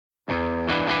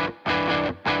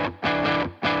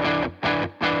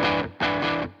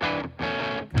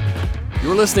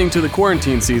You're listening to The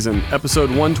Quarantine Season, episode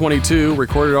 122,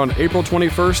 recorded on April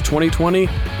 21st, 2020,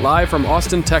 live from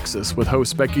Austin, Texas, with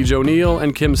hosts Becky Jo Neal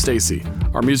and Kim Stacy.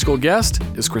 Our musical guest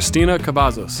is Christina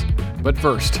Cavazos. But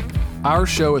first, our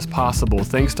show is possible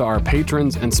thanks to our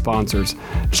patrons and sponsors.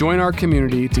 Join our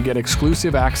community to get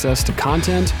exclusive access to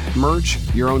content, merch,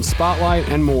 your own spotlight,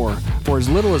 and more for as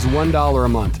little as $1 a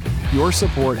month. Your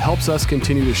support helps us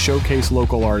continue to showcase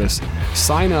local artists.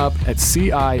 Sign up at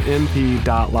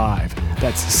CIMP.live.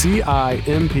 That's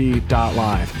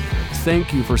CIMP.live.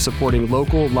 Thank you for supporting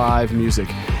local live music.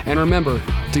 And remember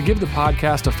to give the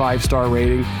podcast a 5-star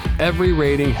rating. Every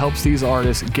rating helps these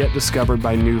artists get discovered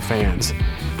by new fans.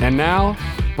 And now,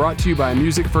 brought to you by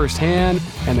Music Firsthand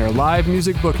and their live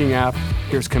music booking app,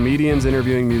 here's comedians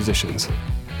interviewing musicians.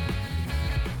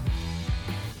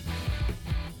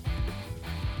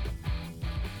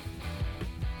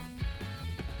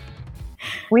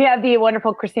 We have the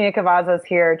wonderful Christina Cavazos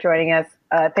here joining us.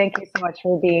 Thank you so much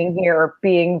for being here, or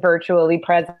being virtually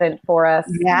present for us.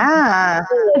 Yeah.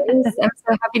 I'm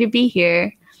so happy to be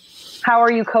here. How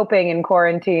are you coping in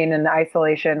quarantine and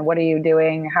isolation? What are you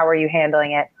doing? How are you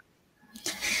handling it?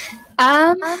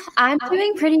 I'm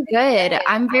doing pretty good.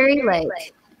 I'm very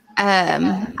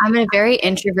I'm a very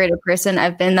introverted person.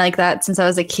 I've been like that since I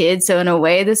was a kid. So in a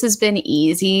way, this has been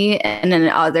easy. And in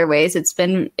other ways, it's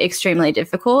been extremely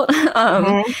difficult.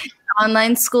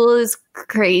 Online school is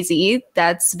crazy.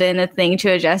 That's been a thing to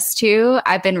adjust to.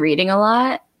 I've been reading a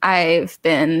lot. I've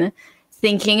been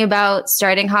thinking about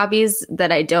starting hobbies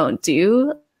that I don't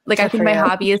do. Like, I think my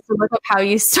hobby is to look up how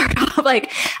you start off.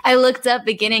 Like, I looked up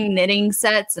beginning knitting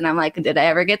sets and I'm like, did I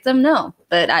ever get them? No,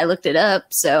 but I looked it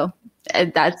up. So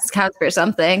that counts for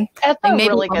something. That's like, a maybe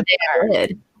really good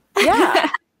start. Yeah.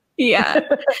 Yeah.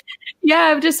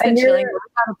 I've just been chilling. I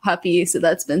got a puppy, so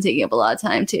that's been taking up a lot of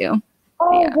time too.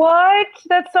 Oh, yeah. What?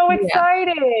 That's so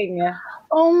exciting.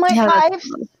 Oh my God.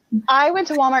 Fun. I went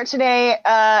to Walmart today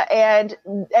and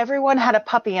everyone had a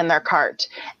puppy in their cart.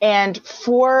 And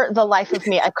for the life of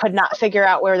me, I could not figure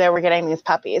out where they were getting these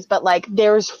puppies. But like,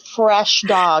 there's fresh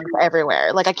dogs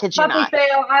everywhere. Like, I kid you not. Puppy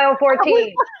sale, aisle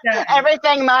 14.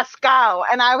 Everything must go.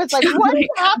 And I was like, what is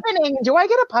happening? Do I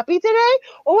get a puppy today?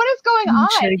 Or what is going on?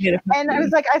 And I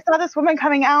was like, I saw this woman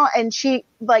coming out and she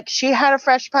had a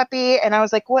fresh puppy. And I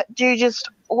was like, what?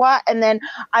 What? And then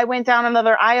I went down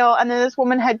another aisle and then this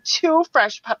woman had 2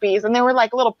 fresh puppies and they were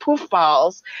like little poof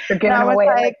balls. You're giving away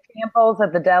like samples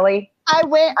at the deli. I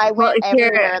went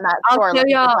everywhere in that store. I'll show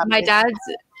y'all.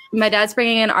 My dad's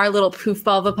bringing in our little poof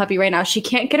ball of a puppy right now. She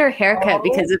can't get her hair cut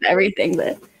because of everything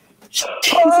that.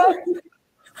 Stop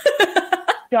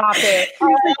it.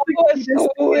 Oh,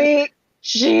 sweet.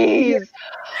 Jeez.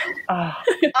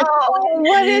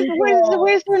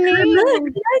 Where's her name?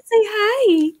 Can I say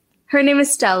hi? Her name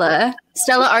is Stella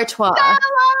Artois. Stella!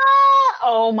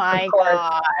 Oh my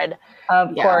God.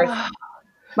 Of course.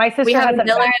 My sister we have has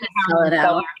Miller and Stella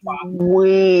now.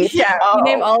 We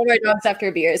name all of our dogs after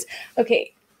beers.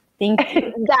 Okay. Thank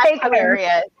you. That's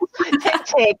hilarious.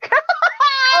 Take.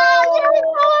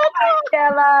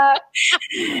 Stella.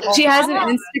 She has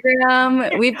an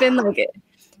Instagram. We've been like,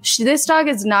 this dog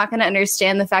is not going to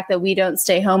understand the fact that we don't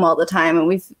stay home all the time, and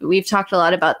we've talked a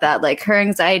lot about that. Like, her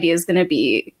anxiety is going to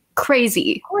be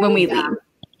crazy when we leave.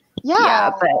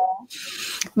 Yeah,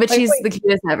 but she's the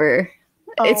cutest ever.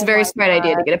 It's a very smart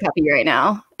idea to get a puppy right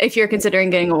now. If you're considering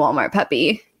getting a Walmart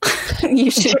puppy, you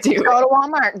should do Go to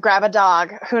Walmart, grab a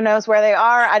dog. Who knows where they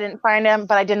are? I didn't find them,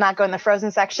 but I did not go in the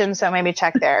frozen section, so maybe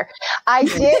check there. I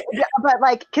did, but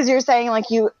like, because you're saying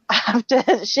like you have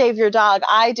to shave your dog.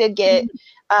 I did get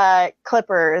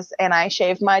clippers, and I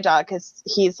shaved my dog because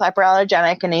he's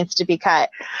hyperallergenic and needs to be cut.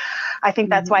 I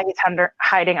think that's why he's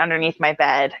hiding underneath my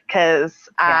bed, because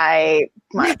my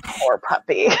poor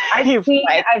puppy. I look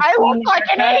like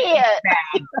an idiot.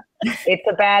 It's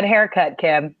a bad haircut,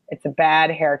 Kim. It's a bad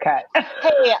haircut.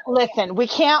 Hey, listen, we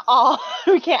can't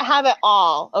have it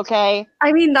all, okay?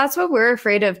 I mean, that's what we're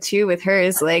afraid of too with her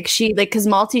is like because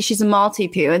she's a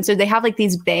Maltipoo, and so they have like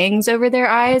these bangs over their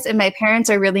eyes, and my parents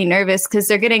are really nervous because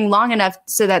they're getting long enough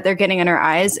so that they're getting in her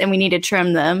eyes, and we need to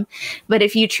trim them. But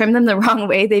if you trim them the wrong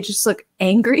way, they just look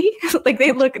angry. Like,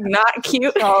 they look not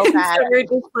cute. So bad. So we're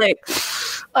just like,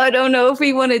 I don't know if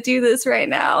we want to do this right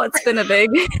now. It's been a big.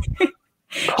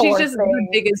 She's just the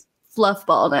biggest fluff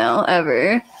ball now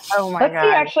ever. Oh my God. Let's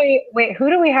see, actually, wait, who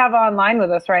do we have online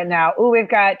with us right now? Oh, we've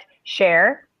got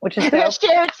Cher, which is Cher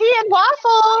Tea and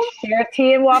Waffles. Cher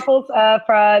Tea and Waffles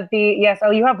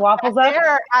you have Waffles up?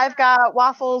 I've got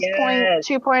Waffles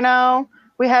 2.0,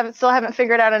 We still haven't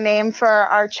figured out a name for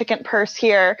our chicken purse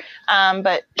here,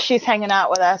 but she's hanging out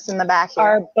with us in the back here.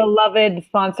 Our beloved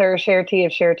sponsor, Share Tea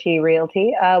of Share Tea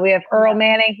Realty. We have Earl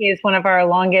Manning. He is one of our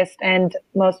longest and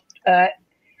most, I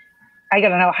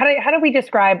don't know, how do we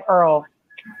describe Earl?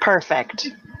 Perfect.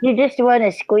 You just want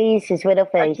to squeeze his little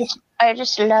face. I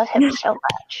just love him so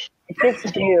much.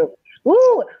 Just do.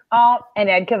 Woo! Oh, and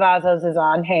Ed Cavazos is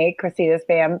on. Hey, Christina's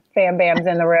fam bam's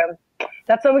in the room.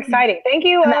 That's so exciting. Thank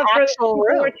you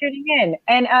for tuning in.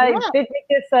 And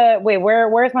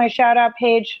where's my shout out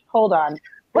page? Hold on.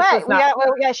 Right, we got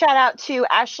to shout out to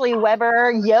Ashley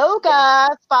Weber Yoga,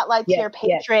 Spotlight's your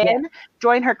patron. Yes.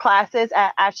 Join her classes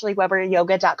at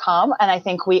ashleyweberyoga.com. And I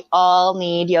think we all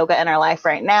need yoga in our life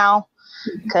right now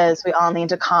because we all need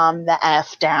to calm the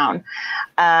F down.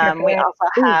 We also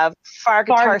have Far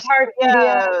Guitar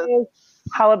Studios.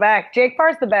 Holla back. Jake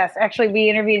Farr's the best. Actually, we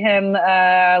interviewed him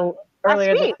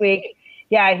earlier this week.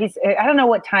 Yeah, I don't know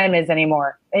what time is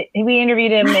anymore. We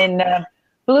interviewed him in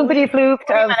Bloopity Floop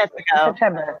of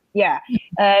September. Yeah.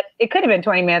 It could have been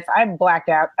 20 minutes. I blacked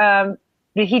out.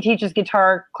 He teaches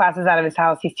guitar classes out of his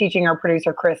house. He's teaching our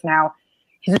producer, Chris, now.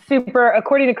 He's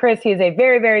according to Chris, he is a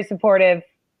very, very supportive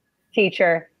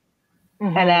teacher.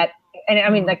 Mm-hmm. And I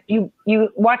mean, like you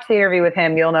watch the interview with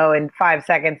him, you'll know in 5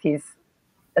 seconds he's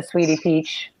a sweetie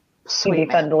peach.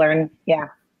 Sweet fun to learn. Yeah.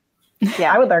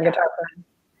 I would learn guitar from him.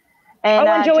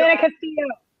 And Joanna Castillo.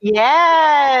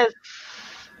 Yes.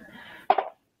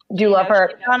 Do you love her?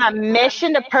 She's on a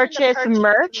mission to purchase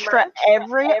merch for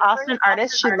every Austin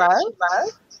artist she loves.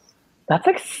 That's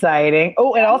exciting.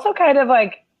 Oh, and also kind of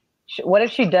like, what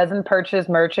if she doesn't purchase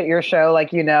merch at your show?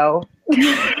 Like, that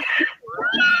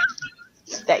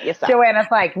you Joanna's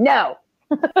like, no.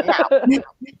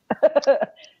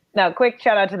 No, quick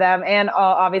shout out to them and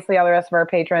obviously all the rest of our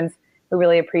patrons who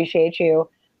really appreciate you.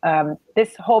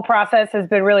 This whole process has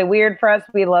been really weird for us.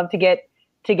 We love to get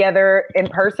together in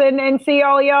person and see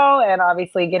all y'all and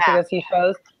obviously get to go see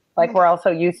shows like we're all so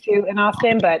used to in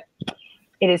Austin, but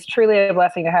it is truly a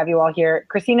blessing to have you all here.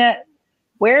 Christina,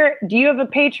 where do you have a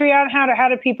Patreon? How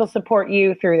do people support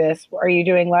you through this? Are you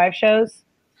doing live shows?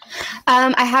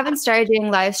 I haven't started doing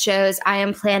live shows. I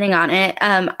am planning on it.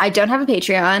 I don't have a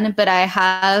Patreon, but I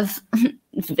have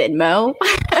Venmo.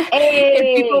 Hey.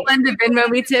 If people want to Venmo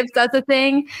me tips, that's a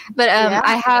thing. But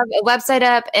I have a website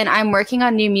up and I'm working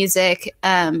on new music,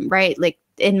 like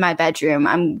in my bedroom.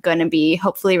 I'm going to be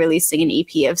hopefully releasing an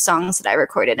EP of songs that I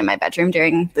recorded in my bedroom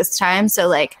during this time.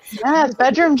 So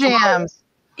bedroom jams.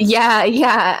 Yeah.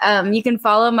 You can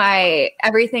follow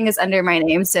everything is under my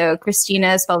name. So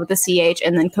Christina is spelled with a CH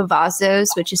and then Cavazos,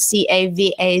 which is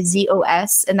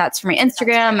Cavazos. And that's for my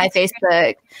Instagram, my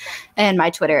Facebook, and my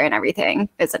Twitter and everything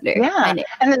is under my name.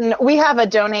 And then we have a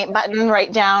donate button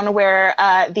right down where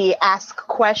the ask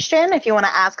question, if you want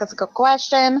to ask us a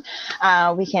question,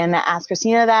 we can ask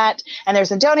Christina that. And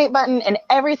there's a donate button and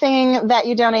everything that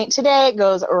you donate today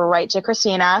goes right to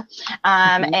Christina.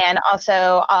 And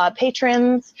also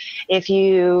patrons, if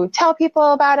you tell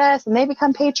people about us and they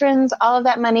become patrons, all of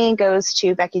that money goes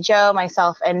to Becky Jo,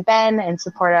 myself, and Ben and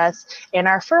support us in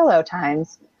our furlough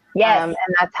times. Yes. And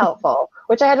that's helpful,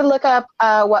 which I had to look up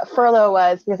what furlough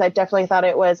was because I definitely thought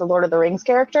it was a Lord of the Rings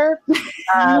character.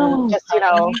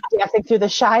 Dancing through the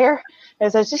Shire.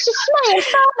 It's just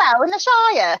furlough in the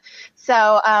Shire.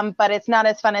 So, but it's not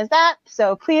as fun as that.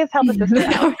 So please help us this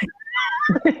out.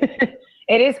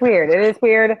 It is weird. It is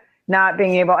weird not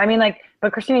being able,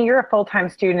 but Christina, you're a full-time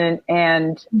student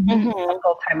and a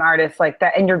full-time artist like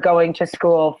that. And you're going to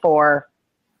school for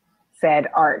said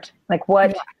art. Like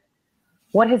what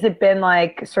has it been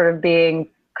like sort of being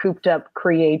cooped up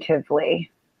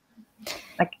creatively?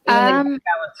 Like in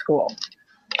school?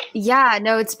 Yeah,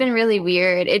 no, it's been really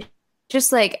weird. It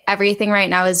just like everything right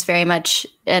now is very much,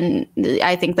 and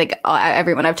I think like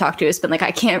everyone I've talked to has been like,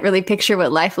 I can't really picture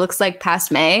what life looks like past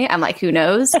May. I'm like, who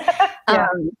knows?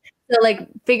 So like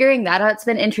figuring that out's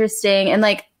been interesting. And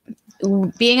like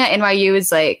being at NYU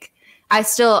is like, I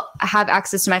still have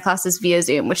access to my classes via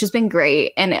Zoom, which has been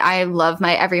great. And I love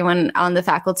everyone on the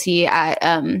faculty at,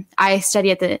 I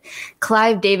study at the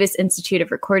Clive Davis Institute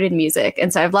of Recorded Music.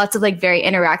 And so I have lots of like very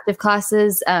interactive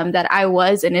classes that I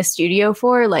was in a studio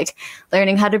for, like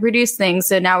learning how to produce things.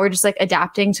 So now we're just like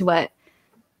adapting to what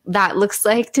that looks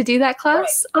like to do that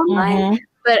class online.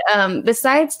 But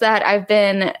besides that, I've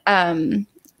been,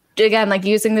 again, like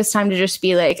using this time to just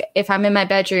be like, if I'm in my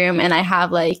bedroom and I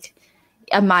have like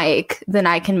a mic, then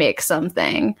I can make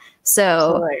something.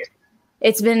 So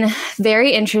it's been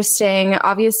very interesting,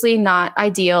 obviously not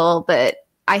ideal, but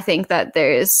I think that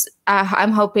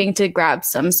I'm hoping to grab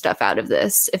some stuff out of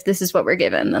this. If this is what we're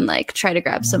given, then like try to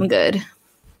grab some good.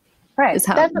 Right.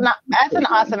 That's an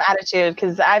awesome attitude,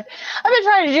 because I've been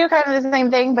trying to do kind of the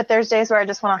same thing, but there's days where I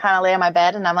just want to kind of lay on my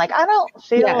bed and I'm like, I don't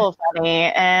feel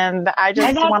funny, and I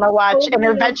just want to watch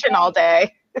Intervention all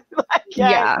day.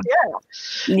 I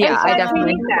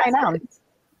definitely know.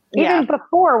 Even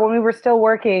before, when we were still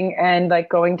working and like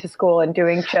going to school and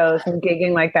doing shows and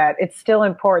gigging like that, it's still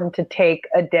important to take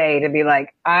a day to be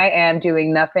like, I am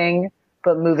doing nothing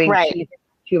but moving cheese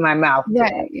to my mouth.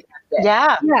 Right.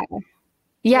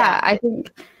 Yeah, I think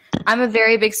I'm a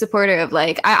very big supporter of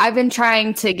like, I've been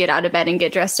trying to get out of bed and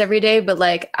get dressed every day, but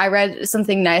like I read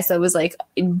something nice that was like,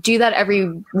 do that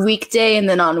every weekday, and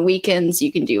then on weekends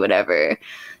you can do whatever.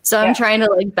 So I'm trying to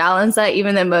like balance that,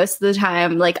 even though most of the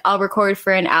time, like I'll record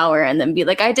for an hour and then be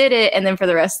like, I did it. And then for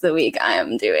the rest of the week, I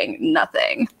am doing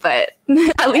nothing, but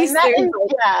at least there's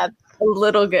a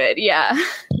little good. Yeah.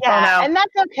 Yeah. And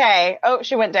that's okay. Oh,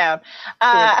 she went down.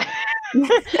 Like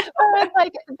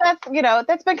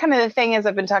that's been kind of the thing, as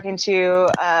I've been talking to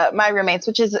my roommates,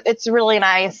 which is, it's really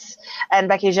nice. And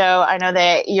Becky Jo, I know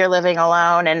that you're living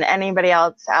alone, and anybody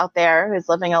else out there who's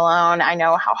living alone, I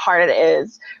know how hard it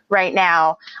is right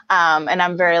now. And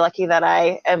I'm very lucky that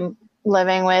I am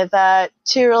living with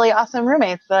two really awesome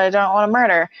roommates that I don't want to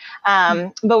murder.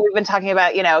 But we've been talking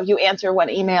about, you answer one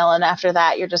email and after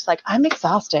that you're just like, I'm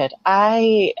exhausted.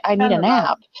 I need a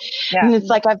nap. Yeah. And it's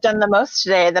like, I've done the most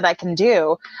today that I can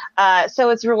do. So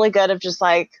it's really good of just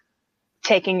like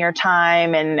taking your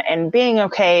time and being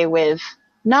okay with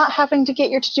not having to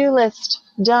get your to-do list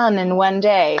done in one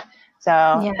day.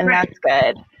 So, that's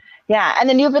good. Yeah. And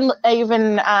then you've been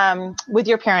with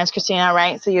your parents, Christina,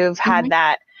 right? So you've had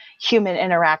that human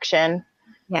interaction.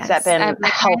 Yes. Has that been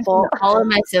helpful? All of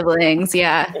my siblings.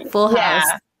 Yeah. Full house.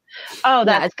 Oh,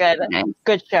 that's good. Nice.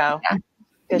 Good show. Yeah.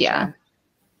 Good show.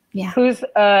 Yeah. Who's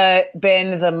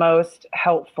been the most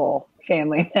helpful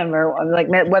family member? Like,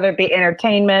 whether it be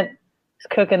entertainment,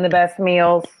 cooking the best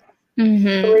meals. Mm-hmm.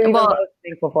 Who are you the most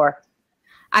thankful for?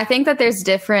 I think that there's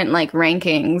different like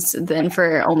rankings than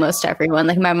for almost everyone.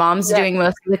 Like my mom's doing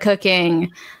most of the cooking.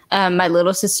 My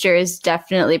little sister is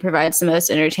definitely provides the most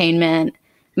entertainment.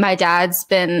 My dad's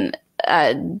been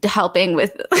helping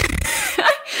with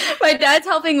my dad's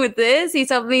helping with this. He's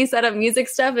helping me set up music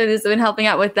stuff and has been helping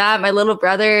out with that. My little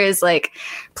brother is like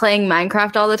playing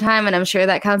Minecraft all the time, and I'm sure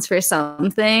that counts for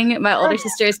something. My older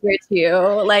sister is here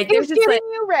too. Like he's getting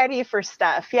you ready for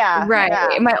stuff. Yeah. Right.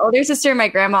 Yeah. My older sister and my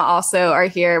grandma also are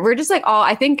here. We're just like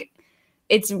I think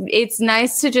it's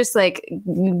nice to just like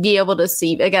be able to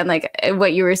see, again, like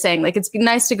what you were saying, like it's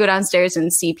nice to go downstairs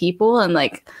and see people and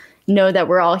like know that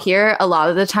we're all here. A lot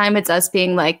of the time it's us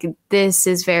being like, this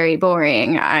is very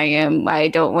boring. I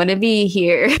don't want to be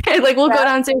here. Like we'll go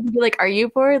downstairs and be like, are you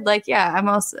bored? Like, yeah,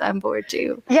 I'm bored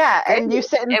too. Yeah. And you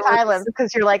sit in silence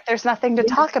because you're like, there's nothing to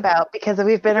talk about because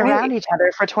we've been around each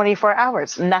other for 24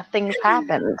 hours. Nothing's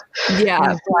happened.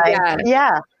 Yeah.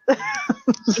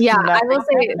 Yeah, I will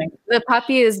say the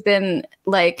puppy has been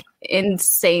like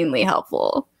insanely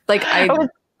helpful. Like I was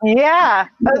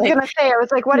gonna say, I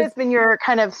was like, what has been your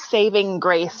kind of saving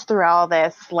grace through all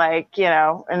this? Like,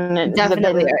 and it's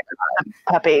definitely a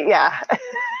puppy. Yeah.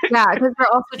 Yeah, because we're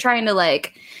also trying to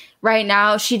like right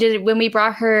now, when we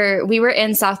brought her, we were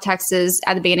in South Texas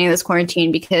at the beginning of this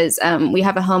quarantine because we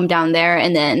have a home down there.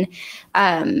 And then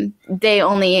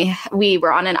we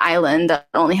were on an island that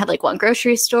only had like one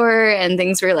grocery store, and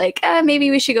things were like,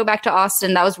 maybe we should go back to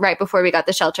Austin. That was right before we got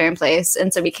the shelter in place.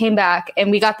 And so we came back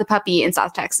and we got the puppy in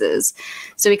South Texas.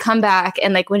 So we come back,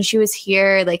 and like when she was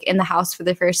here, like in the house for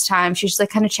the first time, she was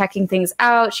like kind of checking things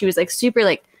out. She was like super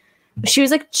like, she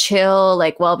was like chill,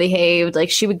 like well behaved,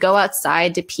 like she would go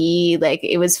outside to pee, like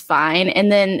it was fine. And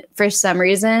then for some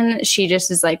reason she just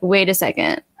is like, wait a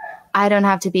second, I don't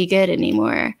have to be good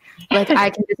anymore, like I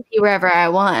can just pee wherever I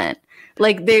want.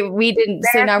 Like we didn't,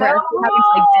 so now we're having to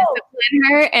like discipline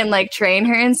her and like train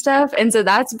her and stuff. And so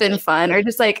that's been fun. Or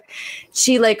just like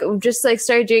she like just like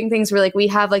started doing things where like we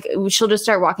have like she'll just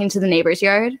start walking to the neighbor's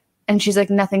yard. And she's like,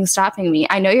 nothing's stopping me.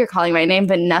 I know you're calling my name,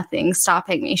 but nothing's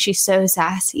stopping me. She's so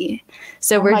sassy.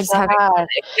 So we're just having fun.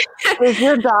 Is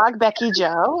your dog Becky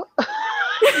Jo?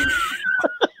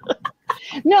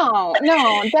 No,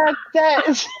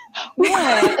 that's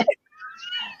what?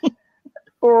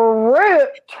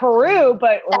 True,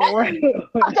 but okay,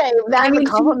 that's a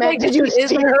compliment. Did you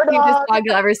see her dog? Cutest dog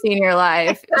you'll ever see in your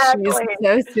life. Exactly. She's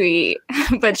so sweet,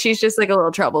 but she's just like a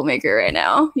little troublemaker right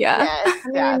now. Yeah,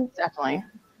 yes, definitely.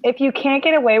 If you can't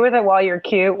get away with it while you're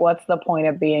cute, what's the point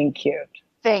of being cute?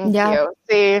 Thank you.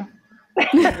 See,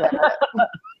 I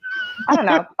don't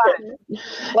know. Fun.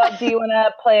 Well, do you want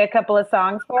to play a couple of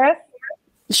songs for us?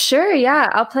 Sure, yeah.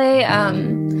 I'll play.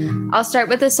 I'll start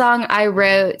with a song I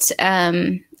wrote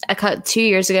 2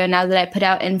 years ago now that I put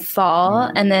out in fall,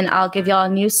 and then I'll give y'all a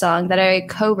new song that I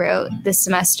co-wrote this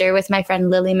semester with my friend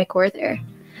Lily McWhirter.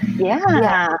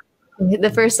 Yeah.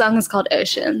 The first song is called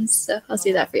Oceans, so I'll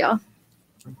do that for y'all.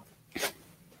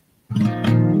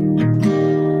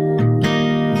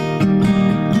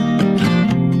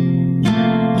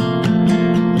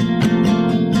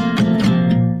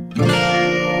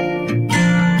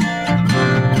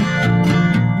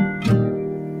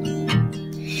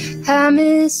 I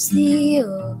miss the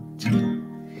old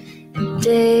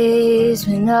days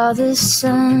when all the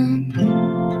sun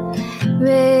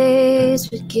rays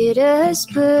would get us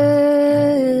burned,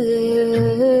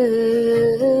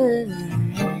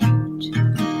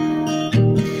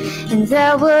 and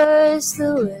that was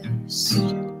the worst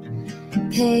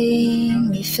pain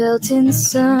we felt in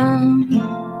some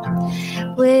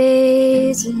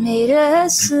ways. It made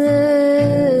us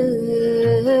learn.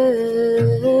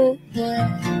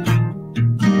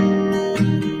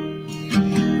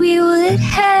 We would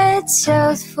head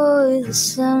south for the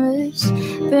summers,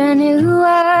 brand new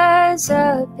eyes,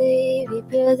 our baby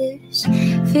brother's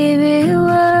favorite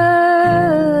word.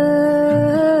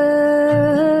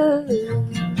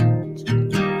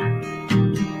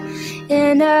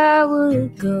 And I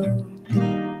would go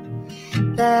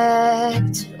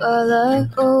back to all our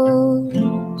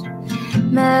old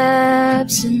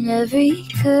maps and every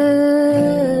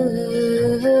curve.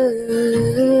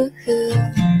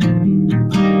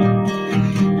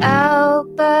 Out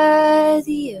by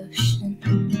the ocean,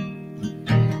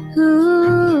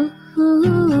 ooh,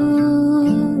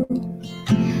 ooh,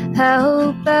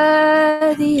 out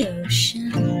by the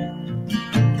ocean,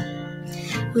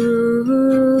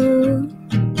 ooh,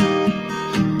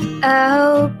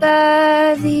 out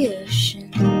by the ocean,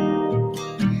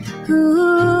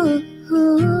 ooh,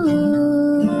 ooh,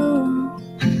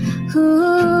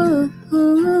 ooh,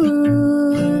 ooh.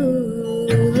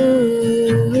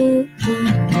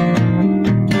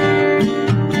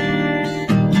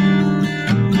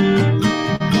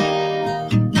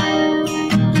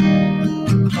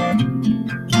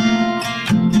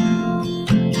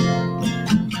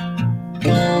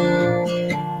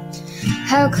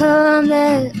 How come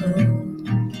that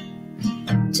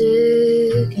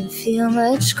older can feel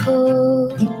much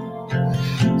colder?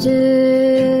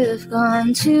 I've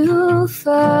gone too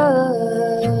far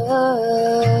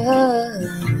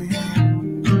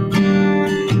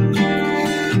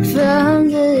from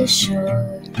the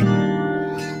shore.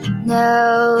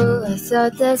 Now I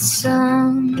thought that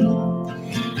somehow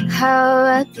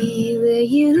I'd be where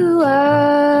you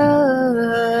are.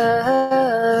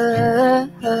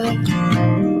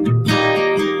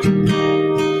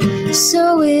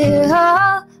 So we're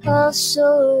all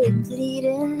sore and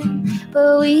bleeding,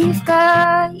 but we've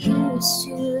got used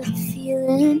to the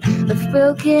feeling of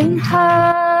broken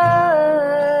hearts.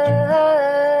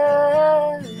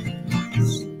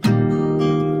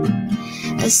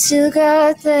 I still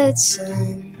got that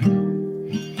sun-tired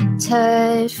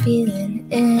feeling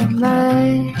in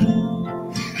my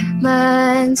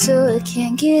mind, so I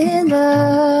can't get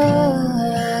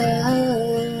lost.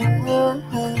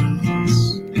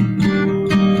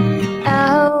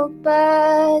 Out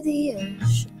by the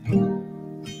ocean,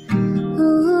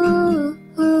 ooh,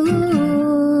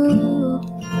 ooh,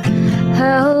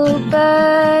 out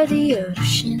by the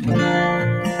ocean,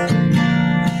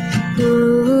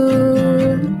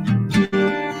 ooh,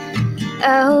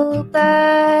 out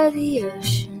by the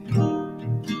ocean,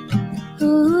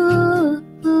 ooh,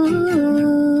 ooh,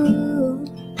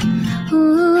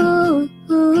 ooh,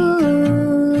 ooh.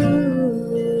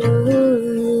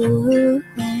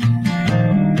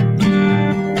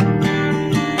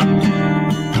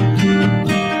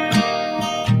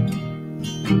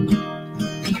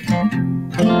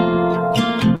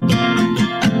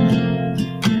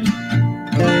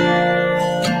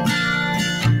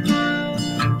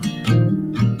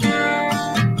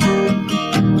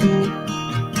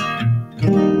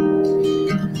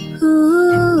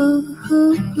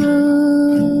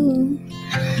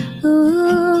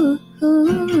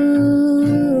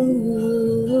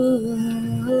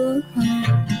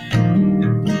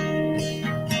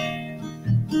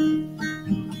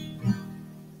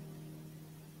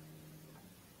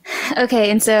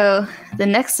 Okay, and so the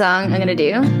next song I'm going to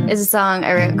do is a song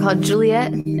I wrote called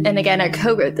Juliet. And again, I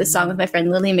co-wrote this song with my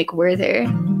friend Lily McWhirter.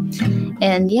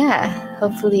 And yeah,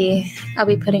 hopefully I'll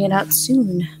be putting it out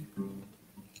soon.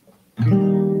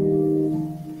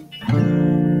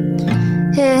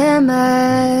 Am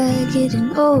I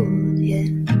getting old yet?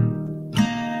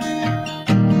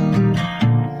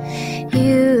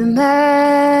 You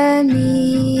remind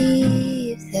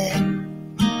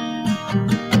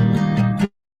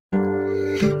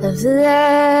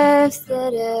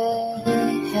what I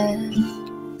have?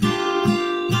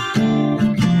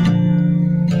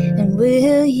 And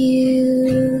will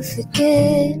you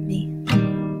forget me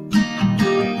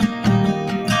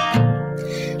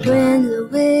when the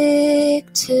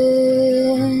wick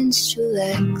turns to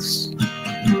wax?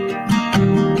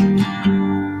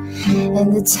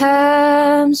 And the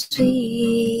times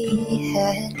we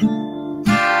had,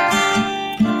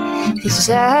 'cause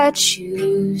I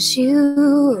choose you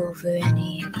over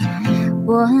anyone.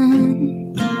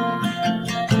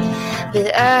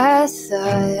 But I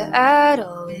thought I'd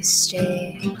always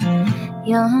stay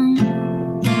young.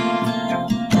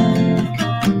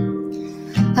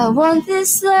 I want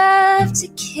this love to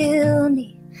kill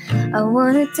me. I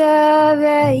wanna die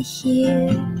right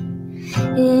here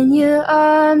in your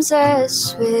arms. I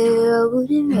swear I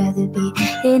wouldn't rather be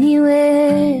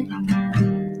anywhere.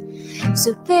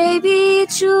 So baby,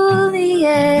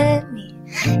 Juliet me,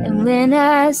 and when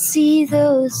I see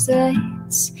those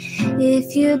lights,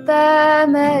 if you're by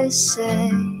my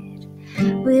side,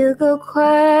 we'll go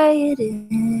quiet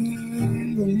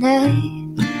in the night.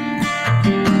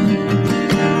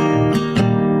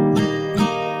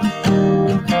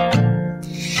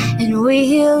 And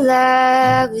we'll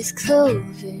lie with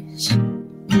clovers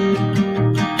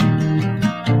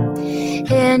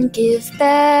and give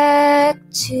back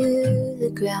to the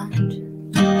ground.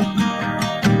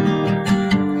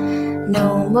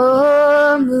 No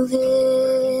more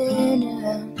moving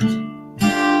around,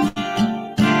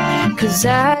 'cause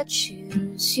I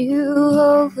choose you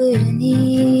over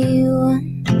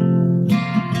anyone.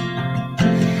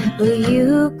 Where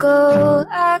you go,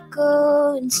 I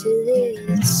go until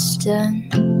it's done.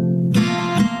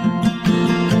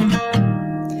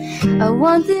 I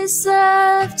want this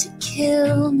love to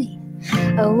kill me.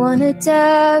 I wanna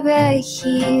die right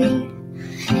here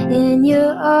in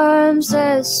your arms.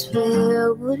 I swear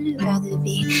I wouldn't rather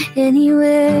be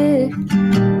anywhere.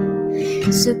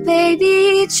 So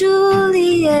baby,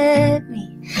 Juliet me,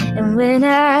 and when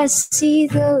I see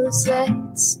those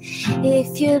lights,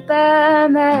 if you're by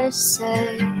my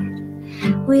side,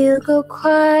 we'll go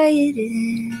quiet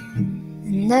in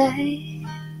the night.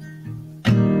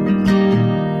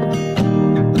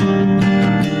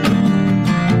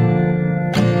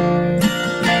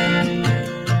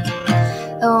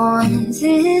 I want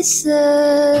this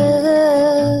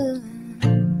love.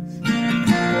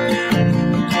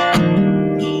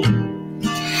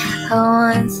 I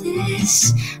want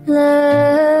this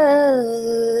love.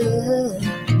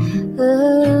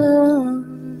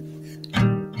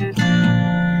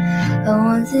 I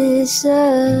want this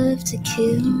love to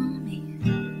kill me.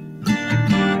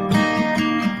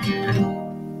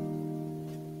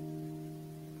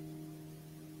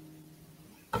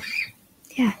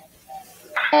 Yeah.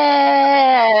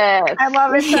 Yes. I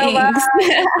love it so much.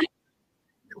 Yes.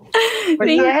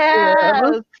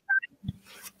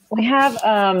 We have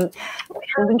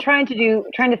we've been trying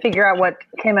to figure out what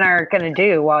Kim and I are going to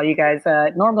do while you guys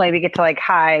normally we get to like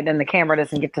hide and the camera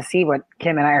doesn't get to see what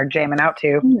Kim and I are jamming out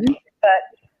to. Mm-hmm.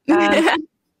 But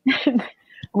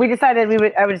we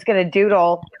decided I was going to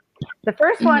doodle the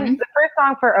first one, the first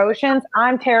song for Oceans.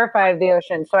 I'm terrified of the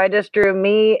ocean, so I just drew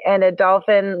me and a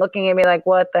dolphin looking at me like,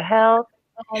 what the hell?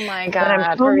 Oh my God. And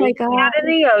I'm freaking out in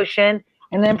the ocean.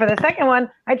 And then for the second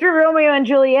one, I drew Romeo and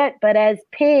Juliet, but as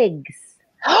pigs.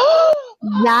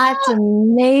 That's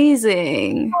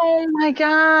amazing. Oh my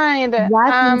God.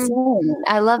 That's insane.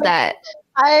 I love that.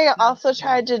 I also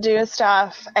tried to do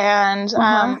stuff, and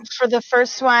for the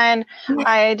first one,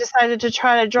 I decided to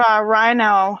try to draw a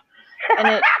rhino, and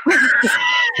it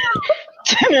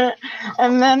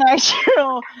and then I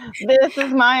drew This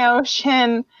Is My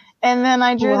Ocean, and then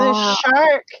I drew this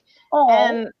shark,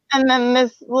 and then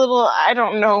this little, I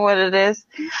don't know what it is,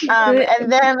 and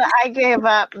then I gave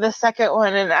up the second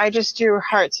one, and I just drew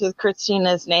hearts with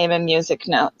Christina's name and music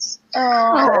notes.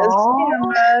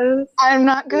 Oh, I'm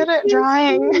not good at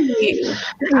drawing.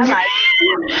 I'm like,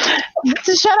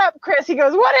 shut up, Chris. He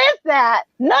goes, what is that?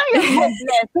 None of your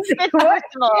business. It's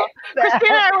personal.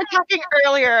 Christina and I were talking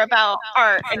earlier about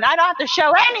art, and I don't have to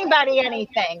show anybody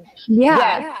anything.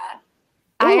 Yeah.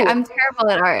 I'm terrible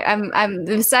at art. I'm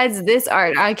besides this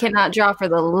art, I cannot draw for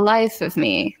the life of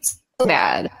me. It's so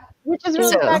bad. Which is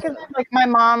really bad because like my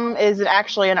mom is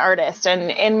actually an artist,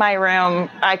 and in my room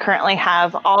I currently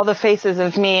have all the faces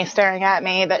of me staring at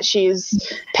me that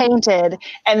she's painted,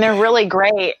 and they're really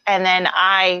great. And then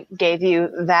I gave you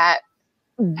that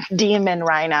demon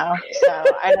rhino, so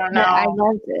I don't know. I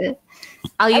loved it.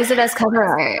 I'll use it as cover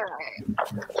art.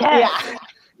 Yeah.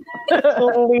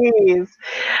 Please.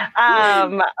 Well,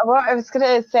 I was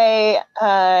gonna say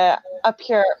up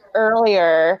here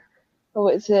earlier,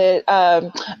 what was it?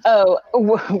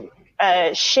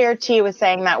 Cher T was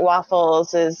saying that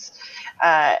Waffles is.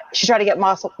 She tried to get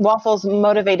Waffles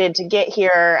motivated to get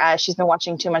here. She's been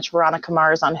watching too much Veronica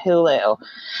Mars on Hulu.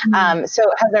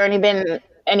 So has there been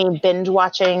any binge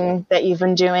watching that you've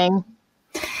been doing?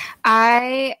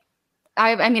 I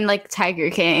mean, like Tiger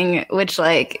King, which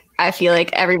like I feel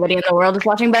like everybody in the world is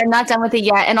watching, but I'm not done with it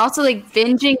yet. And also like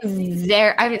binging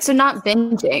there. So not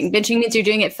binging. Binging means you're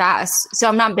doing it fast. So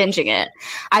I'm not binging it.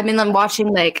 I've been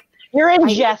watching like. You're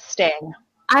ingesting.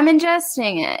 I'm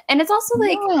ingesting it. And it's also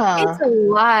like it's a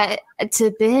lot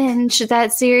to binge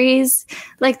that series.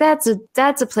 Like that's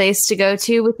a place to go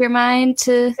to with your mind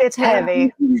it's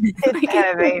heavy. It's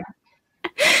heavy.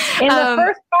 In the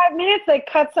first 5 minutes, they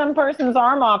cut some person's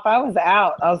arm off. I was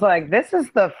out. I was like, "This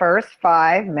is the first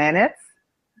 5 minutes."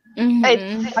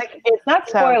 It's not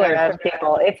spoilers for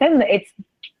people. It's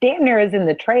damn near is in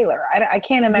the trailer. I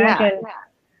can't imagine.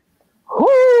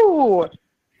 Whoo!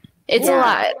 It's a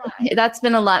lot. That's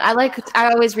been a lot.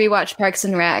 I always rewatch Parks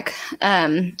and Rec.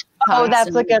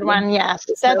 That's a good one. Yes,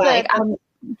 that's like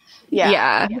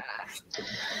yeah.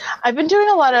 I've been doing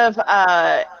a lot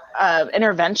of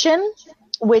intervention,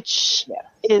 which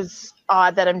is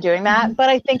odd that I'm doing that, but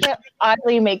I think it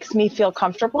oddly makes me feel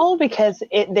comfortable because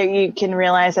there you can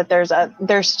realize that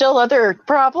there's still other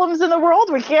problems in the world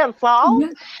we can't solve.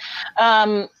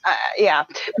 But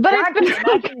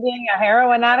it's been being a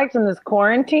heroin addict in this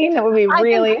quarantine. That would be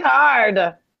really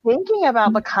hard. Thinking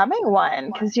about becoming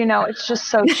one because it's just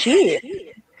so cheap.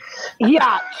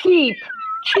 Yeah, cheap.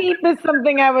 Cheap is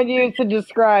something I would use to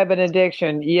describe an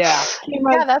addiction. Yeah.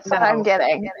 That's what I'm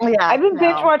getting. Yeah, I've been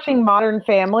binge watching Modern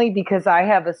Family because I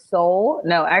have a soul.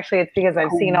 No, actually, it's because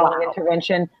I've seen all the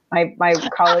intervention. My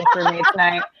college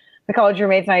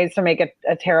roommates and I used to make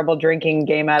a terrible drinking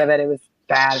game out of it. It was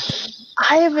bad.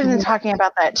 I have been talking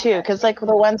about that too because like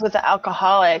the ones with the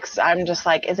alcoholics, I'm just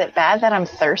like, is it bad that I'm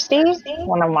thirsty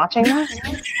when I'm watching this?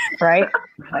 Right?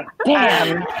 Like,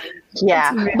 damn.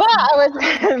 Yeah, but I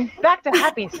was back to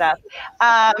happy stuff.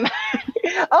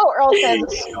 Earl says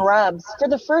Scrubs. For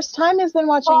the first time has been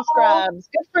watching Scrubs.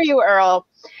 Good for you, Earl.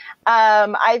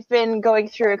 I've been going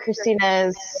through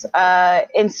Christina's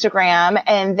Instagram,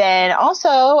 and then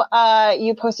also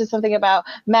you posted something about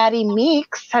Maddie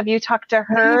Meeks. Have you talked to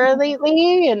her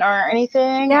lately or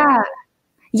anything?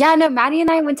 Yeah, no, Maddie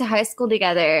and I went to high school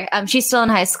together. She's still in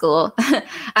high school.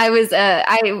 I was,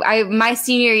 my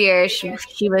senior year, she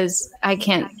was a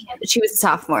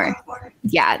sophomore.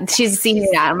 Yeah, she's a senior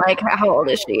now. I'm like, how old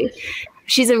is she?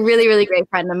 She's a really, really great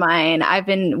friend of mine.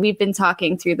 We've been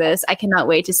talking through this. I cannot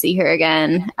wait to see her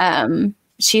again.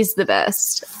 She's the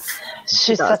best.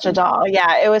 She's such a doll.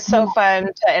 Yeah, it was so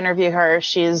fun to interview her.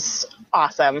 She's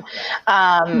awesome.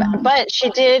 But she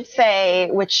did say,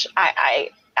 which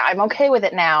I'm okay with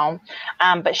it now,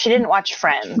 but she didn't watch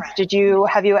Friends.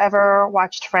 Have you ever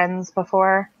watched Friends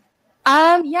before?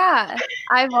 Yeah,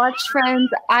 I've watched Friends.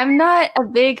 I'm not a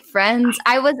big Friends.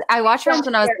 I watched Friends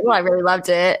when I was little. I really loved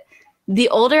it. The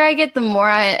older I get, the more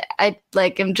I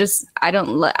like. I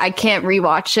can't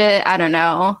rewatch it. I don't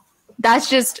know. That's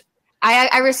just.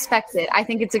 I respect it. I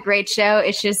think it's a great show.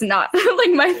 It's just not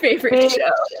like my favorite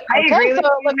show. I agree. So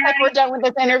it looks like we're done with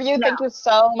this interview. No. Thank you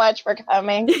so much for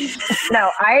coming. No,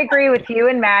 I agree with you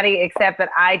and Maddie, except that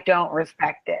I don't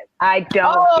respect it. I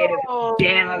don't give a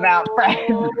damn about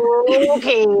Friends.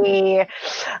 Okay.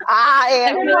 I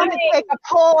am going to take a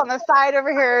poll on the side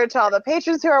over here to all the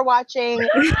patrons who are watching.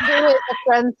 Who is a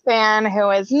Friends fan?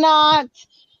 Who is not?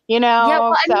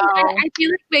 I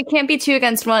feel like it can't be 2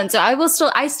 against 1. So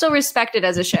I still respect it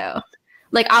as a show.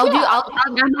 Like I'm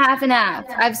half and half.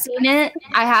 I've seen it.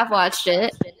 I have watched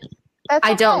it.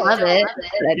 I don't love it,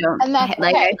 but I don't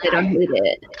I don't hate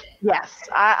it. Yes,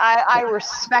 I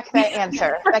respect that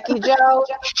answer. Becky Joe,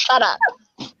 shut up.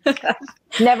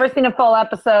 Never seen a full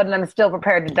episode, and I'm still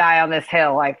prepared to die on this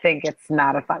hill. I think it's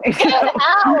not a funny show. Get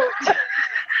out.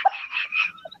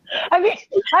 I mean,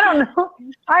 I don't know.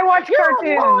 I watch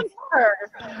cartoons.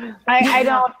 I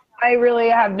don't. I really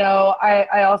have no.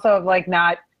 I also have like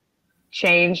not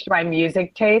changed my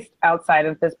music taste outside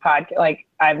of this podcast. Like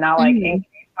I'm not like engaged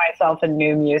myself in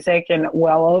new music in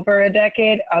well over a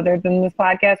decade, other than this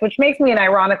podcast, which makes me an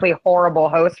ironically horrible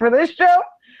host for this show.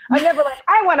 I'm never like,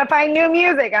 I want to find new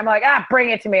music. I'm like, bring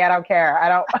it to me. I don't care. I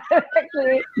don't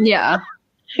actually. Yeah.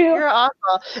 You're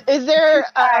awful. Is there,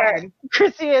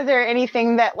 Chrissy, is there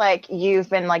anything that like you've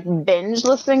been like binge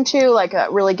listening to, like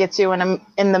really gets you in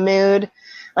the mood,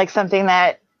 like something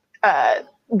that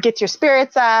gets your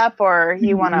spirits up, or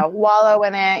you want to wallow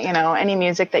in it? Any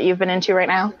music that you've been into right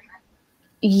now?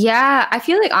 Yeah, I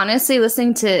feel like honestly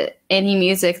listening to any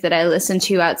music that I listen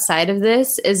to outside of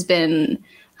this has been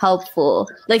helpful.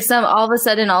 Like all of a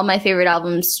sudden all my favorite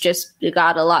albums just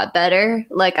got a lot better.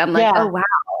 Like I'm like, oh wow,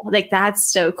 like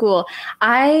that's so cool.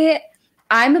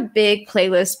 I'm a big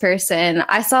playlist person.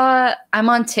 I'm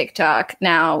on TikTok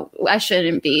now. I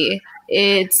shouldn't be.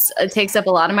 It takes up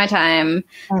a lot of my time.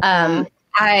 But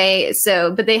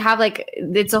they have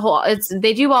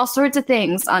they do all sorts of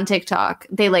things on TikTok.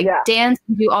 They dance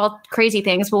and do all crazy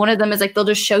things. But one of them is like, they'll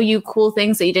just show you cool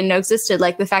things that you didn't know existed.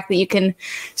 Like the fact that you can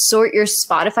sort your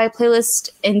Spotify playlist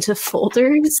into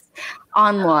folders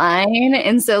online.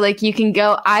 And so like you can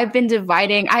go, I've been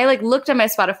dividing, I like looked at my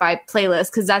Spotify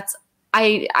playlist because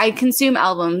I consume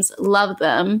albums, love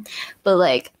them, but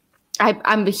like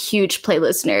I'm a huge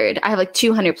playlist nerd. I have like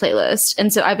 200 playlists.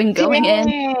 And so I've been going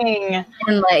in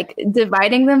and like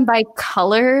dividing them by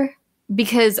color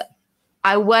because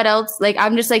what else? Like,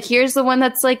 I'm just like, here's the one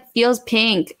that's like feels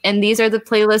pink. And these are the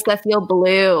playlists that feel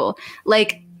blue.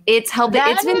 Like it's helping.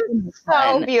 It's been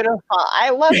so beautiful.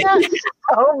 I love that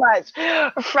so much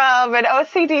from an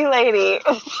OCD lady.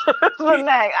 I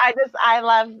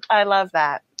love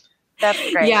that.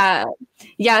 That's great. Yeah.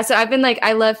 So I've been like,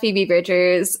 I love Phoebe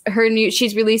Bridgers.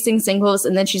 She's releasing singles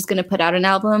and then she's going to put out an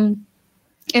album.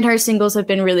 And her singles have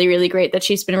been really, really great that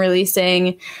she's been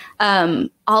releasing.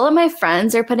 All of my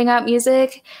friends are putting out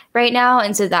music right now.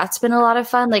 And so that's been a lot of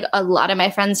fun. Like a lot of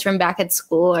my friends from back at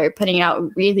school are putting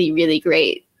out really, really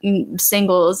great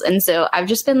singles. And so I've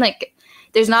just been like,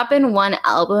 there's not been one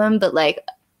album, but like,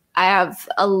 I have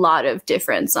a lot of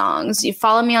different songs. You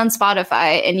follow me on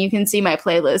Spotify and you can see my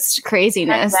playlist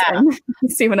craziness and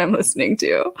see what I'm listening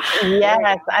to.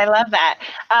 Yes, I love that.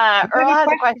 Earl has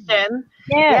a question.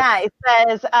 Yeah, it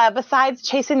says, besides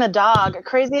chasing the dog,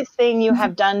 craziest thing you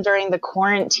have done during the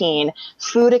quarantine,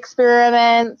 food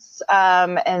experiments,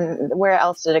 and where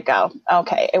else did it go?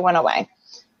 Okay, it went away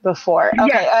before.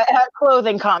 Okay,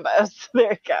 clothing combos.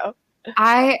 There you go.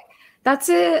 That's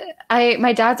it.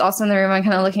 My dad's also in the room. I'm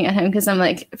kind of looking at him because I'm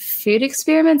like, food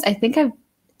experiments. I think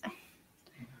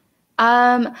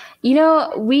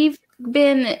we've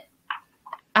been.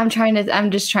 I'm racking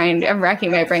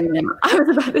my brain now. I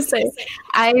was about to say,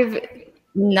 I've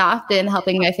not been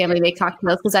helping my family make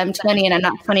cocktails because I'm 20 and I'm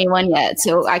not 21 yet,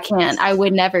 so I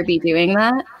would never be doing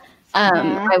that.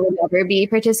 I would never be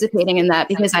participating in that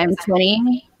because I'm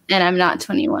 20 and I'm not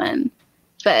 21.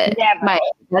 But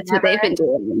that's what they've been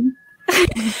doing.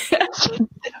 That's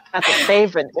what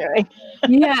they've been doing.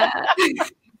 Yeah.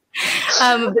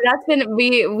 But that's been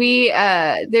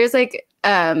there's like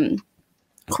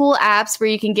cool apps where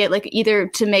you can get like either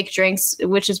to make drinks,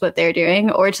 which is what they're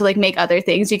doing, or to like make other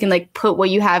things. You can like put what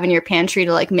you have in your pantry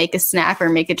to like make a snack or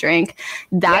make a drink.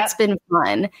 That's been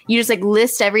fun. You just like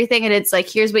list everything and it's like,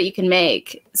 here's what you can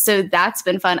make. So that's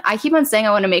been fun. I keep on saying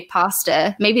I want to make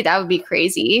pasta. Maybe that would be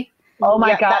crazy. Oh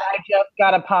my God, I just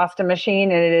got a pasta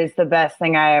machine and it is the best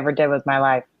thing I ever did with my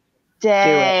life.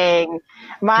 Dang.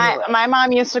 My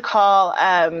mom used to call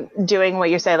doing what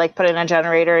you say, like put in a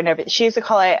generator and everything. She used to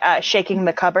call it shaking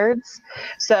the cupboards.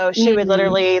 So she would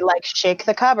literally like shake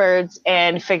the cupboards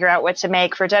and figure out what to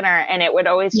make for dinner. And it would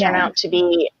always turn out to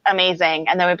be amazing.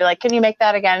 And then we'd be like, can you make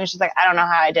that again? And she's like, I don't know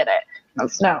how I did it.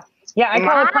 No. Yeah, I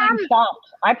call it playing Chopped.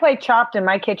 I play Chopped in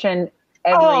my kitchen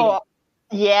every day.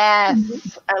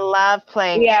 Yes, I love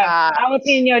playing Chopped.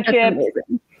 Jalapeno chips,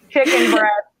 chicken breast,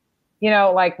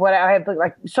 like what I have,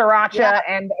 like sriracha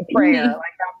and a prayer. Like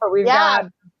that's what we've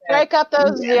done. Break up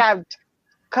those,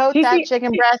 coat that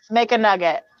chicken breast, make a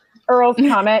nugget. Earl's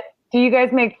comment, do you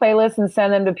guys make playlists and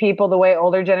send them to people the way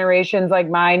older generations like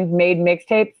mine made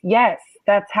mixtapes? Yes,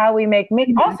 that's how we make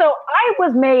mix. Also,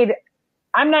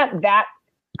 I'm not that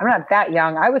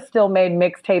young. I was still made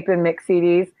mixtape and mix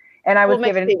CDs. And I was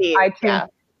given iTunes. Yeah.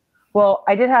 Well,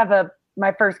 I did have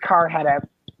my first car had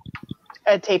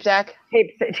a tape deck.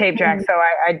 Tape deck. So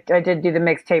I did do the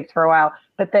mixtapes for a while.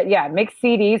 But mixed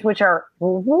CDs, which are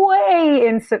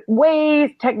way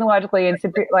technologically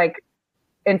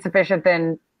insufficient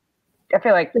than I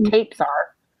feel like the tapes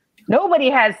are.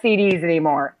 Nobody has CDs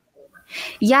anymore.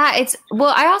 Yeah, I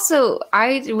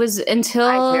was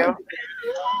until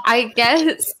I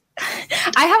guess.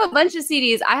 I have a bunch of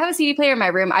CDs. I have a CD player in my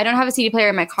room. I don't have a CD player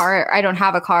in my car. I don't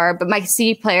have a car, but my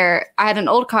CD player, I had an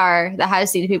old car that had a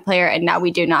CD player and now we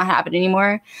do not have it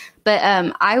anymore. But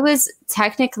I was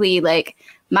technically like,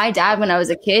 my dad, when I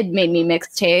was a kid, made me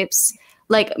mixtapes,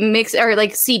 like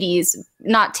CDs,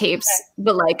 not tapes,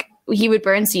 but like he would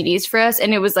burn CDs for us.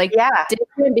 And it was like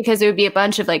different because it would be a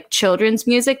bunch of like children's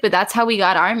music, but that's how we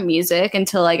got our music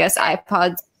until I guess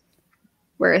iPods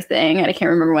were a thing. I can't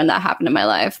remember when that happened in my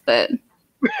life, but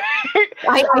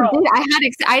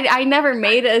I never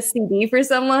made a CD for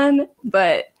someone,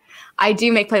 but I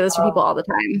do make playlists for people all the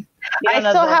time. I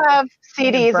still have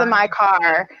CDs in my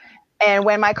car. And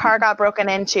when my car got broken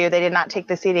into, they did not take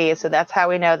the CDs. So that's how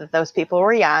we know that those people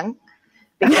were young.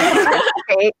 Because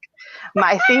they take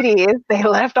my CDs, they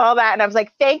left all that. And I was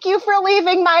like, thank you for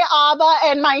leaving my ABBA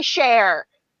and my Cher.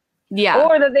 Yeah.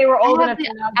 Or that they were old enough to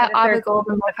know that if they're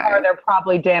in the car, they're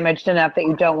probably damaged enough that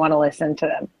you don't want to listen to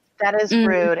them. That is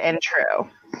rude and true.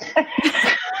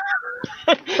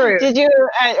 True. Did you,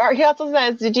 or he also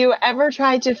says, did you ever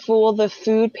try to fool the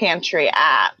food pantry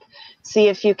app? See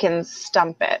if you can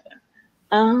stump it.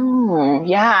 Oh,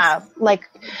 yeah. Like,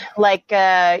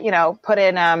 put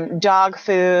in dog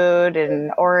food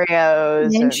and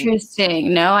Oreos.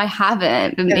 Interesting. No, I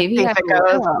haven't. But maybe I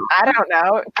don't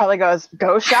know. It probably goes,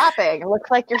 go shopping. It looks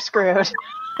like you're screwed.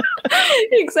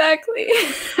 Exactly.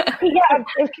 Yeah,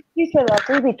 if you say that,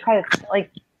 maybe try to,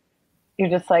 like, you're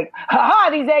just like, haha,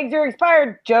 these eggs are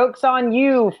expired. Joke's on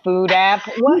you, food app.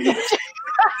 What?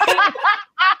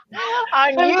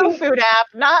 On you, food app,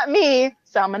 not me.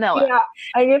 Salmonella. Yeah,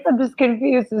 I guess I'm just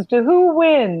confused as to who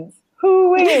wins.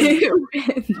 Who wins?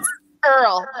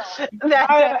 Earl. That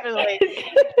definitely.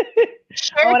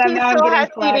 Cherokee still has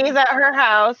CDs at her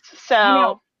house,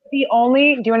 so. Do you want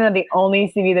to know the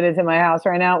only CD that is in my house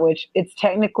right now, which it's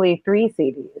technically 3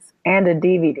 CDs and a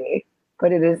DVD,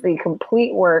 but it is the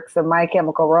complete works of My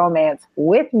Chemical Romance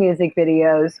with music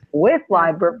videos, with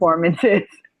live performances,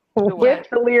 with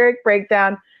the lyric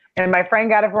breakdown. And my friend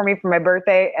got it for me for my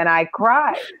birthday, and I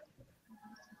cried.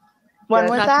 When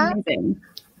was that? Amazing.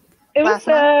 It was,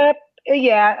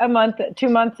 2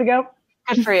 months ago.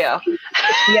 Good for you.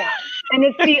 Yeah. And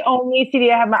it's the only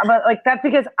CD I have, but like that's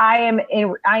because I am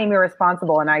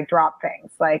irresponsible and I drop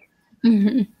things. Like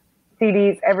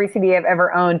CDs, every CD I've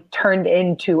ever owned turned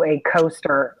into a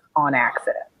coaster on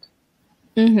accident.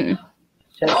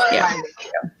 Shit.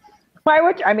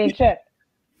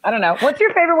 I don't know. What's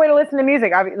your favorite way to listen to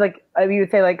music? Like you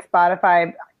would say, like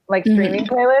Spotify, like streaming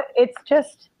playlist. It's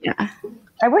just,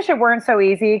 I wish it weren't so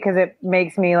easy because it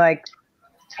makes me like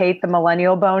hate the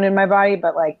millennial bone in my body.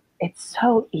 But like, it's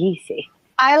so easy.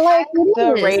 I like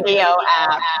the radio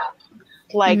app,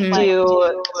 like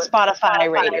do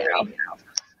Spotify radio.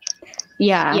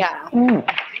 Yeah.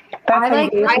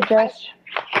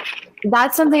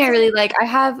 That's something I really like.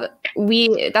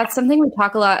 That's something we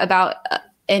talk a lot about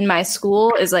in my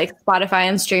school is like Spotify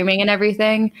and streaming and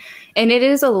everything. And it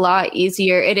is a lot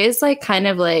easier. It is like kind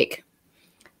of like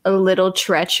a little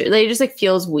treacherous. It just like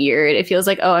feels weird. It feels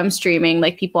like, oh, I'm streaming.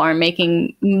 Like people aren't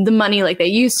making the money like they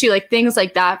used to. Like things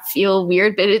like that feel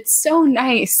weird, but it's so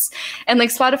nice. And like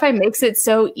Spotify makes it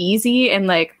so easy. And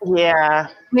like, yeah,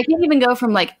 I can even go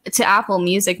from like to Apple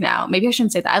Music now. Maybe I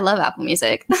shouldn't say that. I love Apple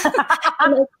Music.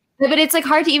 But it's like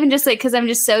hard to even just like, because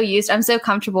I'm so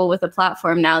comfortable with the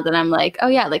platform now that I'm like, oh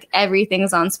yeah, like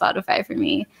everything's on Spotify for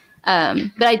me.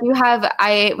 But I do have,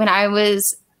 when I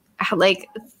was like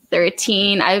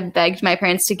 13, I begged my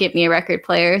parents to get me a record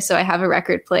player. So I have a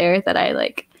record player that I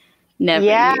like never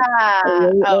used.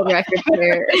 A record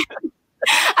player.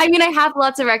 I mean, I have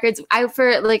lots of records.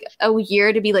 For like a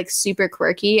year to be like super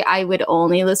quirky, I would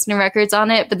only listen to records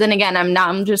on it. But then again,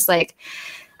 I'm just like,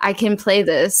 I can play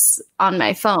this on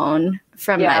my phone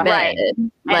from my bed.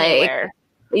 Anywhere.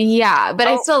 But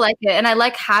I still like it. And I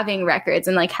like having records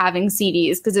and like having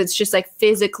CDs because it's just like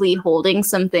physically holding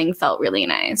something felt really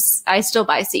nice. I still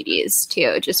buy CDs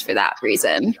too, just for that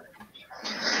reason.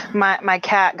 My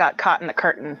cat got caught in the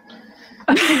curtain.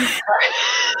 It's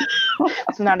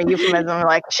not a euphemism.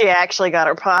 Like she actually got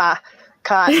her paw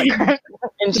caught in the curtain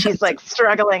and she's like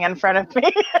struggling in front of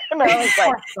me. And I was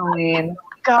like, Celine.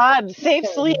 God, save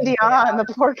Celine Dion, the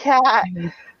poor cat.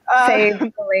 Save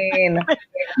Celine.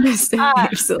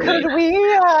 Could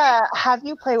we have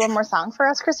you play one more song for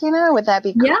us, Christina? Would that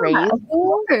be great? Yeah, of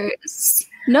course.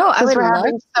 No, I would we're love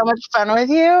having so much fun with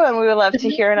you, and we would love to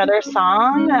hear another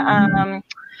song.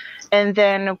 And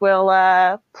then we'll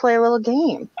play a little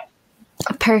game.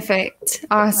 Perfect.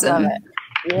 Awesome.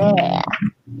 Yeah.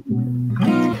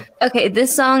 Okay,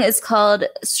 this song is called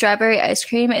Strawberry Ice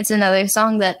Cream. It's another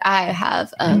song that I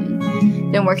have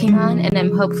been working on and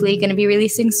I'm hopefully going to be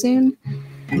releasing soon.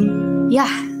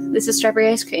 Yeah, this is Strawberry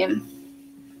Ice Cream.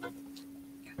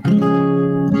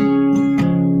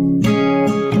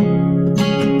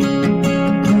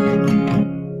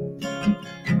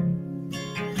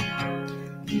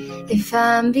 If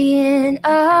I'm being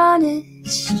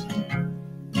honest,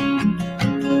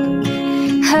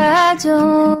 I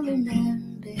don't remember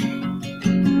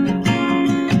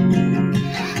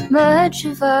much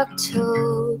of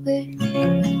October.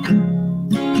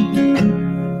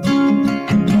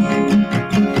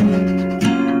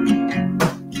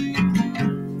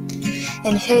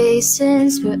 okay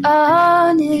since we're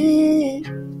on it.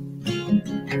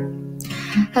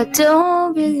 I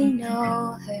don't really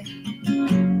know her.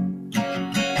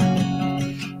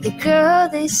 The girl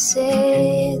they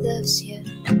say loves you.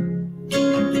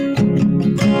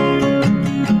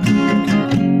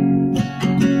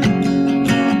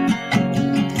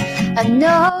 I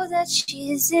know that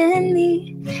she's in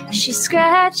me. She's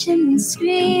scratching and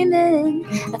screaming.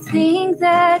 I think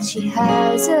that she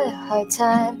has a hard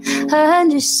time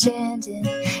understanding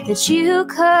that you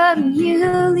come and you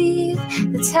leave.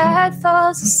 The tide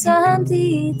falls, the sun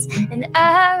bleeds, and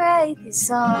I write these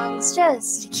songs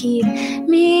just to keep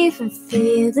me from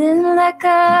feeling like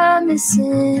I'm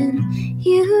missing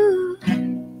you.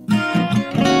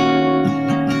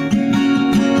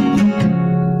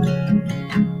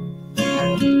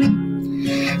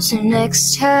 So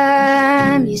next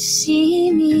time you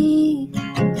see me,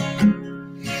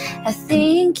 I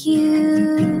think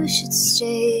you should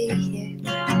stay here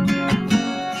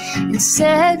and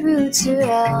set roots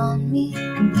around me.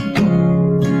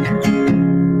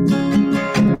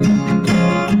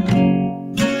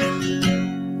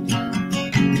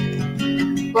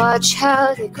 Watch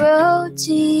how they grow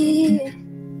dear.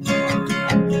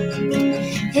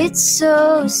 It's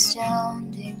so astounding.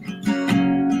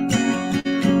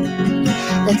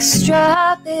 Like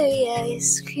strawberry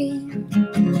ice cream.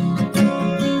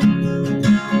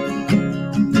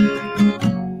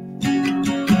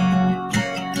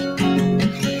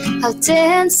 I'll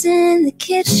dance in the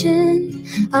kitchen.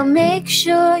 I'll make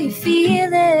sure you feel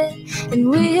it. And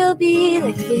we'll be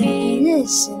like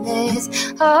Venus and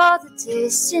Earth. All the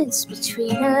distance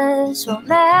between us won't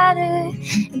matter.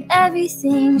 And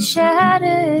everything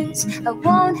shatters. I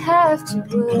won't have to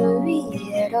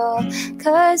worry at all.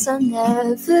 'Cause I'll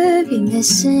never be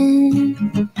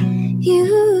missing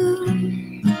you.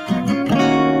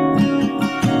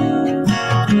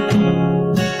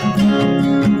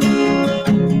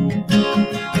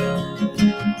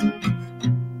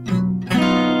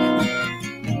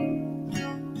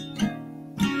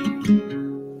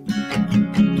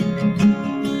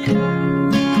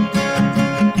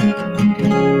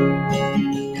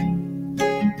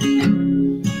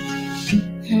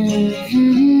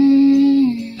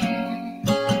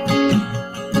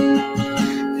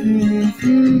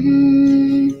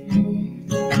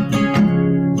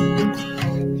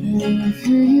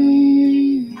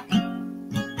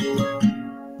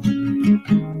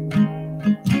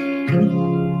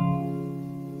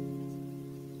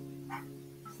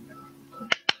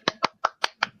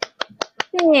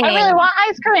 I really want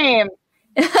ice cream.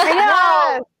 I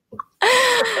know.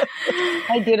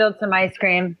 I doodled some ice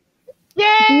cream. Yay!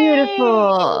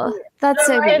 Beautiful. That's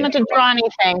so I didn't good. have to draw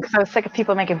anything because I was sick of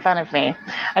people making fun of me.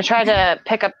 I tried to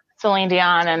pick up Celine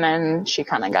Dion, and then she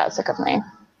kind of got sick of me.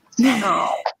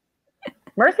 Oh.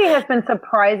 Mercy has been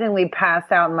surprisingly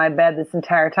passed out in my bed this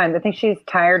entire time. I think she's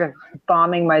tired of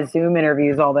bombing my Zoom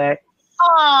interviews all day.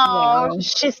 Oh,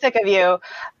 she's sick of you.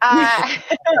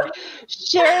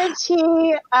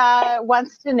 Charity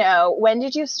wants to know, when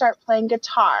did you start playing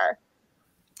guitar?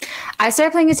 I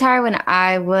started playing guitar when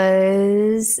I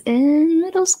was in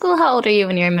middle school. How old are you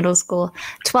when you're in middle school?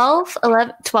 12,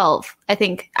 11, 12, I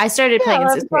think. I started playing in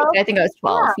 6th grade. I think I was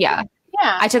 12. Yeah.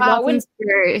 I took lessons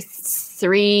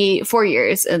for 4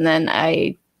 years, and then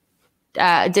I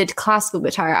did classical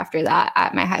guitar after that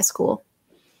at my high school.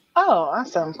 Oh,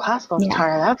 awesome. Classical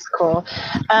guitar. That's cool.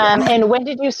 And when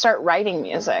did you start writing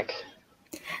music?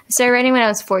 I started writing when I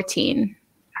was 14.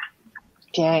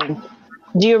 Dang.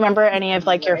 Do you remember any of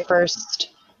like your first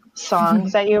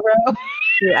songs that you wrote?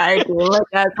 Yeah, I do. Like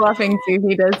that's laughing too.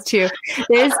 He does too.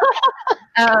 There's,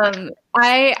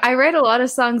 I write a lot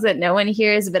of songs that no one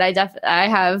hears, but I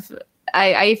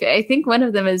think one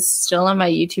of them is still on my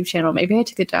YouTube channel. Maybe I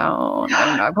took it down. I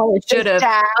don't know. I probably should have.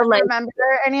 Dad remember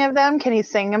any of them? Can you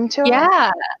sing them to him?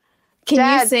 Yeah. Can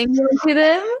Dad, you sing them to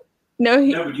them? No,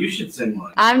 but you should sing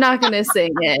one. I'm not going to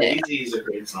sing it. Daisy is a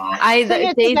great song.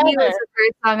 Daisy was the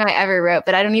first song I ever wrote,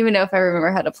 but I don't even know if I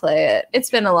remember how to play it.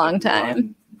 It's been a long time.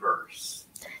 One verse.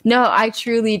 No, I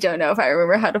truly don't know if I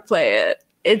remember how to play it.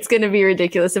 It's going to be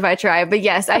ridiculous if I try. But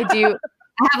yes, I do.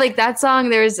 I have like that song.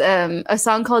 There's a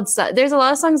song called there's a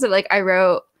lot of songs that like I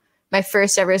wrote my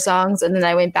first ever songs and then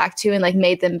I went back to and like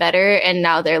made them better. And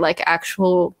now they're like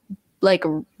actual like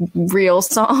real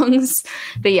songs.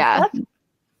 But yeah.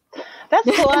 That's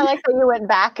cool. I like that you went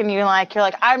back and you're like,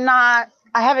 I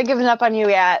haven't given up on you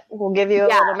yet. We'll give you a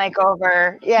little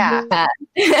makeover. Yeah.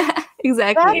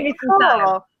 Exactly. That's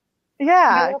cool.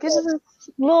 Yeah. Gives us a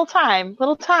little time.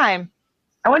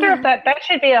 I wonder if that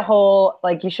should be a whole,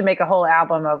 like, you should make a whole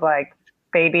album of like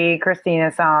baby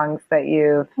Christina songs that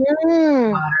you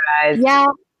modernized? Yeah.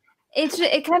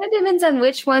 It kind of depends on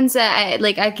which ones that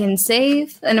I can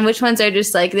save and which ones are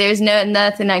just like there's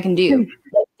nothing I can do.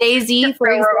 Like Daisy, for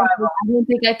example, I don't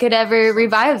think I could ever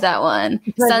revive that one.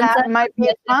 Sunset that might be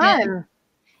fun.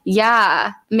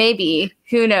 Yeah, maybe.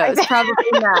 Who knows?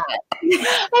 Probably not.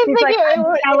 I think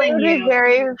it would be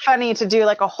very funny to do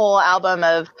like a whole album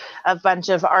of a bunch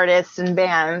of artists and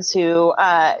bands who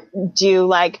do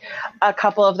like a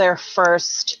couple of their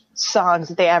first songs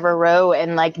that they ever wrote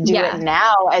and like do it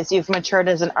now as you've matured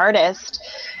as an artist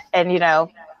and, you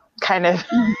know, kind of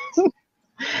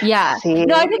no, I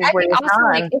think also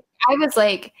like if I was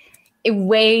like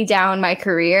way down my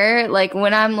career, like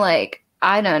when I'm like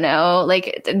I don't know,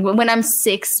 like when I'm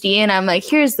 60 and I'm like,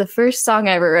 here's the first song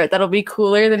I ever wrote. That'll be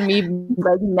cooler than me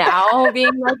like now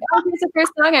being like, oh, here's the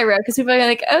first song I wrote. Because people are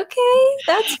like, okay,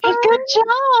 that's fine. Good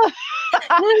job.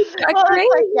 Great.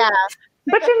 Like, yeah.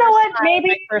 But you know what?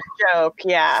 Maybe first joke,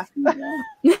 yeah. No,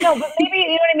 but maybe you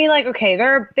know what I mean. Like, okay,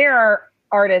 there are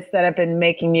artists that have been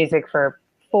making music for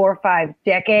 4 or 5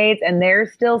 decades, and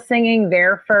they're still singing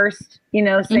their first, you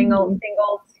know, singles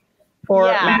for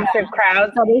massive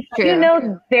crowds. You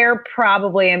know, they're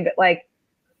probably like.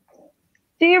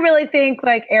 Do you really think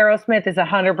like Aerosmith is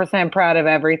 100% proud of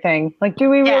everything? Like, do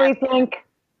we really think?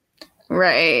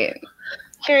 Right.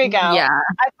 Here you go. Yeah.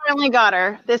 I finally got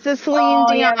her. This is Celine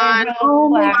Dion on a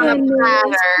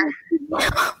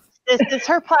platter. This is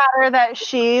her platter that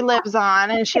she lives on,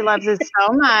 and she loves it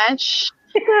so much.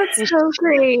 That's so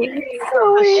great.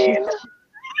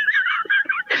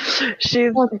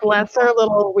 She's bless her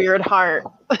little weird heart.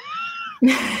 But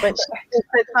she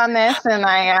sits on this, and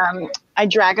I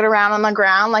drag it around on the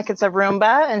ground like it's a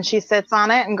Roomba, and she sits on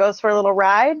it and goes for a little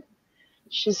ride.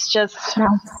 She's just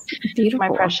my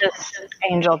precious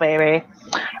angel baby.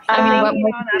 What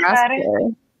more could you ask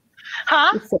for?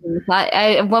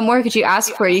 Huh? What more could you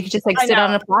ask for? You could just like sit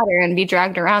on a platter and be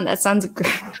dragged around. That sounds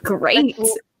great.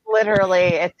 Literally,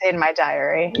 it's in my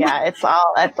diary. Yeah, that's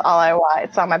all I want.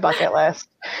 It's on my bucket list.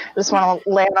 Just want to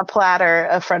lay on a platter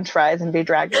of French fries and be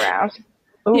dragged around.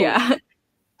 Ooh. Yeah.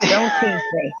 Don't tease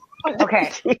me.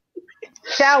 Okay.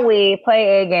 Shall we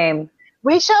play a game?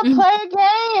 We shall play a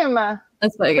game.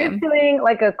 Let's play a game. We're doing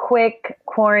like a quick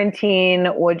quarantine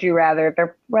would you rather.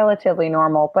 They're relatively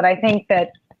normal, but I think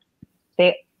that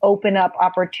they open up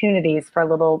opportunities for a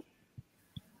little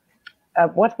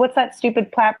what's that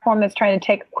stupid platform that's trying to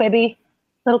take Quibi?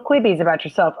 Little Quibbies about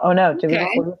yourself. Oh no, did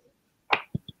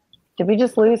we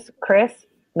just lose Chris?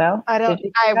 No?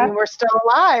 We were still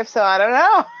alive, so I don't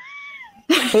know.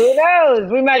 Who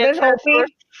knows? We might just hope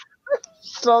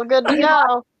still good to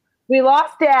go. We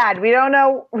lost Dad. We don't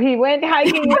know. He went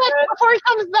hiking with us. Before he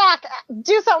comes back,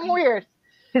 do something weird.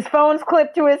 His phone's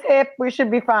clipped to his hip. We should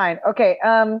be fine. Okay.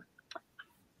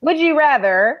 Would you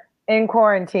rather in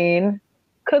quarantine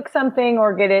cook something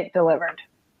or get it delivered?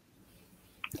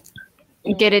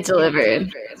 Get it delivered.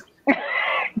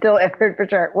 Delivered for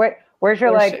sure. Where's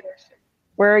your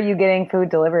where are you getting food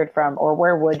delivered from, or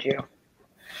where would you?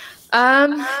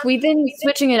 We've been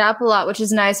switching it up a lot, which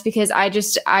is nice because I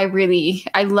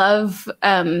love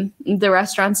the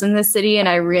restaurants in this city, and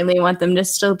I really want them to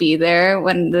still be there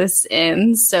when this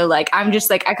ends. So like I'm just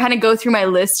like I kind of go through my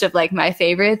list of like my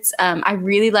favorites. I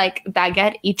really like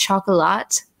Baguette et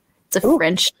Chocolat. It's a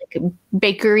French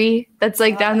bakery that's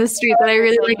like down the street that I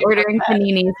really like ordering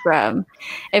paninis from.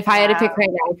 If I had to pick right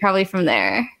now, probably from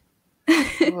there.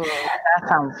 Ooh, that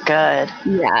sounds good.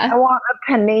 Yeah. I want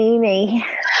a panini.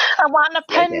 I want a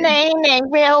panini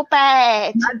real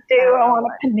bad. I do. I want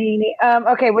a panini.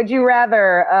 Okay. Would you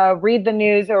rather read the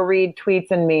news or read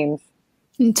tweets and memes?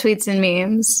 Tweets and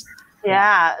memes.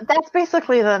 Yeah, that's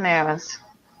basically the news.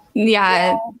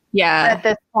 Yeah. At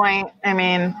this point, I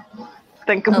mean,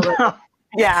 think about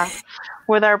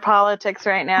with our politics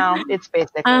right now, it's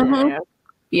basically the news.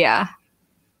 Yeah.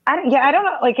 I don't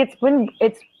know. Like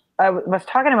I was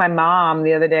talking to my mom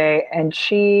the other day, and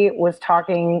she was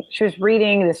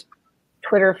reading this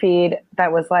Twitter feed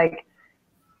that was like,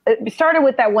 it started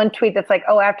with that one tweet that's like,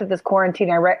 oh, after this quarantine,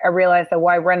 I realized that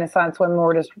why Renaissance women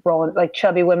were just rolling, like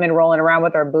chubby women rolling around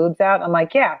with our boobs out. I'm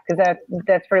like, yeah, because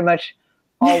that's pretty much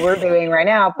all we're doing right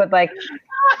now. But like,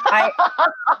 I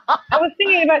was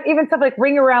thinking about even stuff like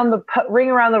Ring Around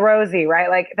the Rosie, right?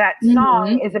 Like that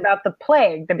song is about the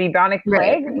plague, the bubonic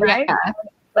plague, right? Yeah.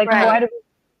 Like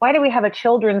why do we have a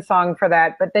children's song for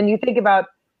that? But then you think about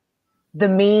the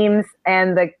memes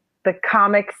and the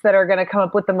comics that are going to come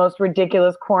up with the most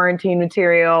ridiculous quarantine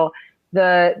material,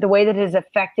 the way that it has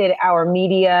affected our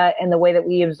media and the way that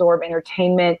we absorb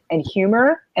entertainment and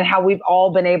humor, and how we've all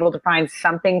been able to find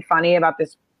something funny about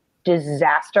this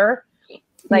disaster.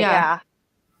 Like, Yeah.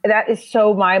 that is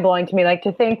so mind blowing to me. Like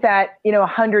to think that,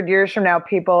 100 years from now,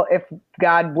 people, if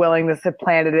God willing, this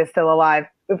planet is still alive,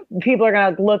 if people are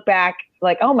going to look back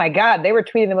like, oh my God, they were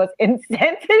tweeting the most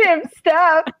insensitive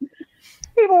stuff.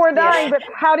 People were dying, but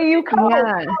how do you cope? Yeah.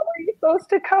 How are you supposed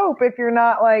to cope if you're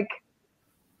not like,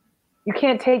 you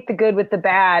can't take the good with the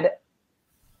bad,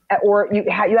 or you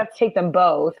have to take them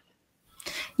both.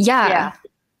 Yeah.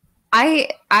 I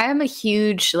am a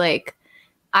huge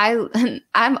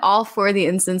I'm all for the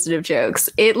insensitive jokes.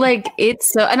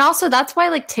 It's so, and also that's why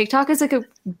like TikTok is like a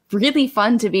really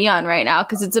fun to be on right now,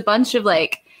 because it's a bunch of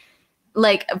like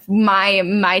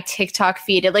my TikTok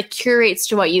feed, it like curates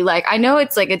to what you like. I know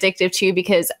it's like addictive too,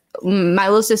 because my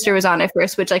little sister was on it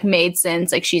first, which like made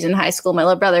sense. Like she's in high school. My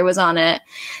little brother was on it,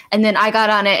 and then I got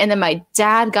on it, and then my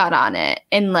dad got on it,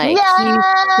 and like he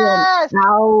spent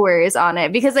hours on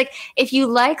it, because like if you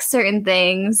like certain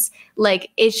things, like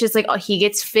it's just like, oh, he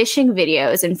gets fishing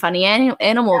videos and funny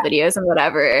animal videos and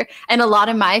whatever. And a lot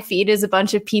of my feed is a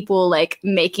bunch of people like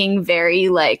making very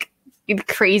like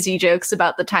crazy jokes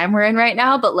about the time we're in right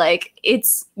now, but like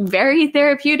it's very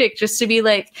therapeutic just to be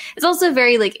like, it's also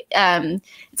very like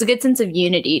it's a good sense of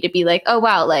unity to be like, oh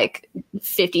wow, like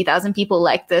 50,000 people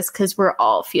like this because we're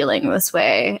all feeling this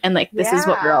way, and like this is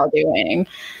what we're all doing.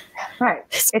 Right.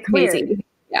 It's crazy. weird.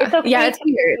 Yeah. It's okay. Yeah, it's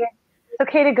weird. It's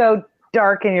okay to go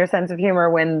dark in your sense of humor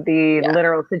when the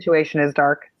literal situation is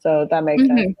dark. So that makes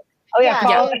sense. Oh yeah,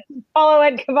 follow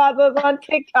Ed Cavazos on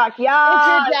TikTok.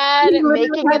 Yeah. Is your dad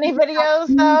making any videos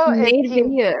though? Made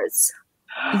videos.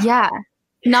 Yeah.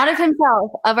 Not of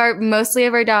himself, mostly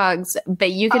of our dogs,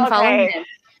 but you can follow him.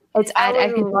 It's at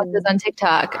Ed Cavazos on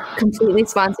TikTok. Completely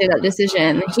sponsored that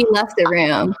decision. He left the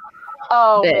room.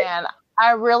 Oh man.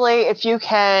 I really, if you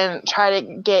can try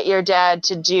to get your dad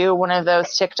to do one of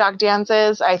those TikTok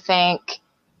dances, I think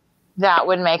that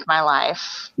would make my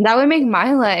life. That would make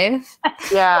my life.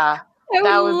 Yeah.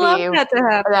 That would love that to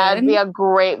happen. That'd be a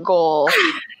great goal.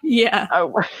 Yeah.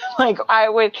 Like I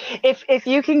would, if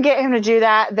you can get him to do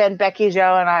that, then Becky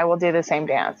Joe and I will do the same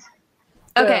dance.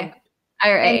 Okay.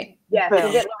 All right. Yes,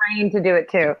 we'll get Lorraine to do it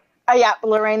too. Yeah,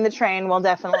 Lorraine the Train will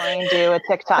definitely do a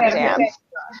TikTok dance.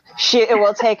 It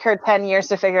will take her 10 years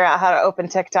to figure out how to open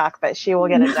TikTok, but she will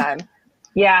get it done.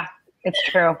 Yeah, it's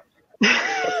true.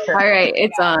 All right,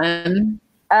 it's on.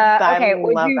 Okay,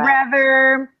 would you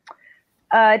rather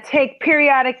take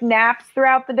periodic naps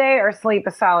throughout the day or sleep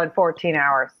a solid 14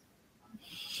 hours?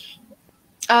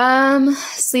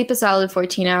 Sleep a solid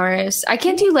 14 hours. I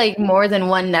can't do like more than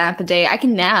one nap a day. I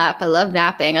can nap. I love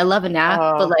napping. I love a nap,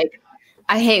 but like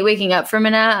I hate waking up from a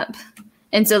nap.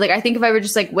 And so like I think if I were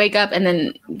just like wake up and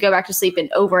then go back to sleep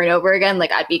and over again,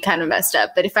 like I'd be kind of messed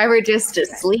up. But if I were just to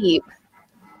sleep,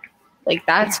 like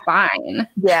that's fine.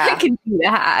 Yeah. I can do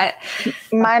that.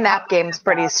 My nap game's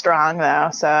pretty strong though,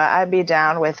 so I'd be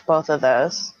down with both of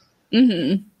those.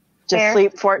 Mm-hmm. Just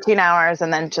sleep 14 hours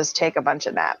and then just take a bunch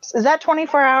of naps. Is that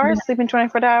 24 hours? Yeah. Sleeping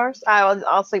 24 hours?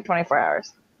 I'll sleep 24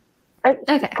 hours.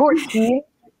 Okay. 14?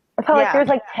 I feel like there's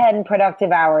like 10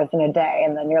 productive hours in a day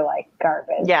and then you're like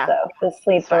garbage. Yeah. So just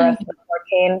sleep the rest of the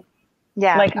 14.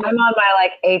 Yeah. Like I'm on my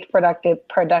like 8th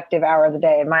productive hour of the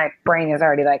day and my brain is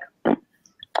already like.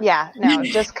 Yeah. No,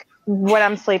 just when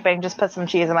I'm sleeping, just put some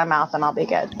cheese in my mouth and I'll be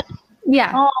good.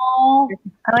 Yeah. Oh,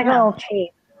 I like a little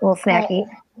cheese. A little snacky.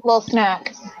 Little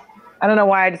snack. I don't know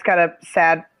why I just got a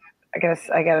sad. I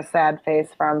got a sad face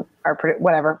from our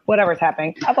whatever's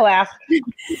happening. I'll ask.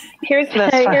 Here's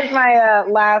my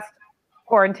last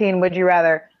quarantine. Would you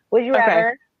rather? Would you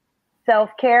rather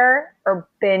self-care or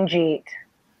binge eat?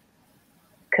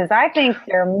 Because I think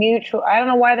they're mutual. I don't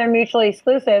know why they're mutually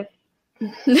exclusive.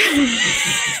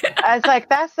 I was like,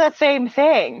 that's the same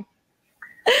thing.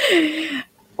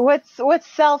 What's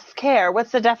self-care?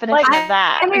 What's the definition of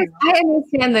that? I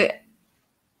understand that.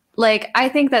 Like, I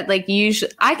think that, like,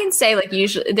 usually, I can say, like,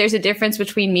 usually, there's a difference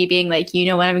between me being, like, you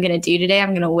know what I'm going to do today? I'm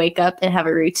going to wake up and have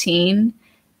a routine.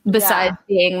 Besides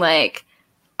being, like,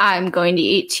 I'm going to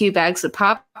eat 2 bags of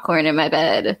popcorn in my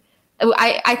bed.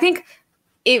 I think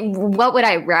what would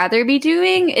I rather be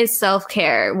doing is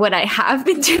self-care. What I have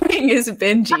been doing is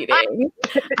binge eating.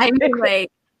 I mean,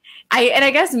 like,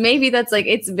 I guess maybe that's like,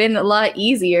 it's been a lot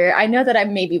easier. I know that I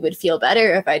maybe would feel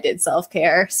better if I did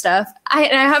self-care stuff. I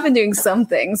have been doing some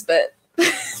things, but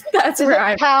that's where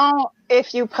I'm. Count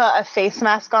if you put a face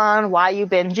mask on while you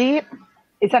binge eat?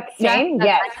 Is that the same?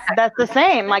 Yes. That's the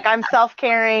same. Like I'm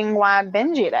self-caring while I'm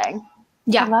binge eating.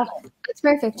 Yeah. I love it. It's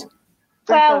perfect.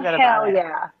 Well, hell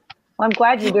yeah. Well, I'm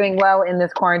glad you're doing well in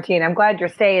this quarantine. I'm glad you're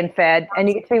staying fed and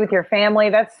you get to be with your family.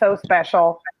 That's so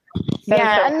special.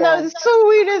 And the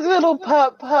sweetest little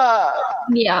pup.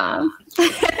 Yeah.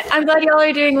 I'm glad y'all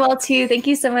are doing well too. Thank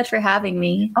you so much for having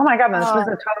me. Oh my God, man, this was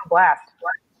a total blast.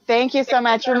 Thank you so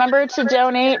much. Remember to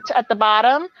donate at the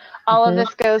bottom. All of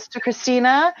this goes to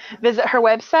Christina. Visit her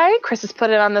website. Chris has put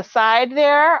it on the side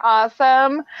there.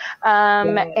 Awesome.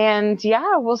 And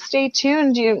yeah, we'll stay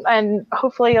tuned. And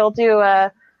hopefully you'll do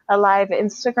a live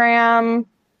Instagram.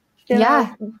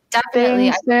 Yeah,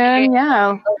 definitely. Soon.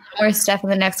 Yeah. More stuff in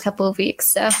the next couple of weeks.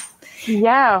 So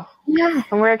yeah.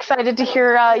 And we're excited to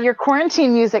hear your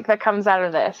quarantine music that comes out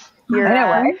of this. Your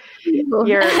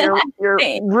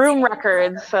room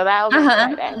records. So that'll be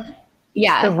exciting.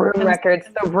 Yeah. The room records,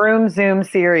 the Room Zoom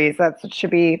series. That's what should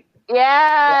be.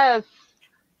 Yes.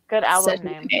 Good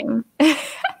album name.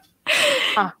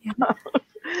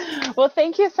 Well,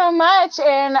 thank you so much.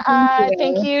 And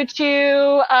thank you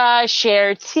to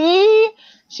Cher T.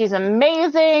 She's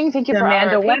amazing. Thank you for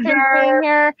Amanda all our patrons being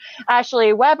here.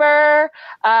 Ashley Weber,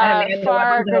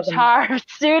 for Guitar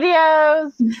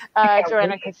Studios,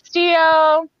 Joanna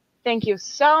Castillo. Thank you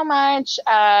so much.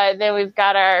 Then we've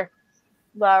got our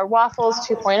Waffles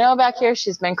 2.0 back here.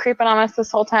 She's been creeping on us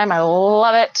this whole time. I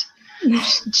love it.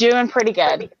 She's doing pretty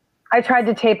good. I tried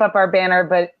to tape up our banner,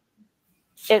 but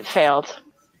it failed.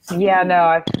 Yeah, no,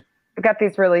 I've got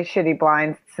these really shitty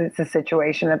blinds. It's a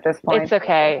situation at this point. It's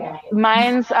okay.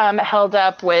 Mine's held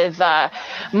up with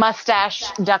mustache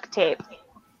duct tape.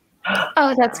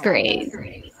 Oh, that's great.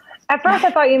 At first,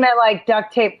 I thought you meant like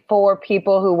duct tape for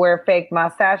people who wear fake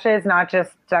mustaches, not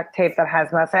just duct tape that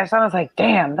has mustache. I was like,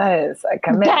 damn, that is a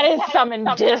commitment. That is some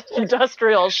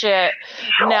industrial shit.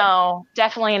 No,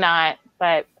 definitely not.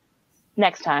 But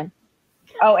next time.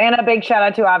 Oh, and a big shout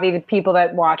out to Avi, the people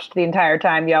that watched the entire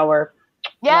time. Y'all were.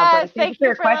 Yes, thank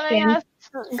you for letting us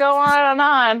go on and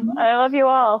on. I love you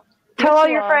all. Tell all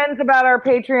your friends about our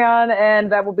Patreon,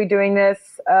 and that we'll be doing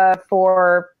this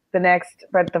for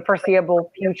the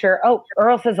foreseeable future. Oh,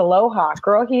 Earl says aloha.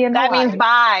 Girl, that means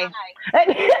bye.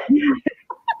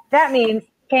 That means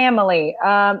family.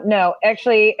 No,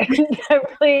 actually,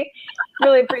 I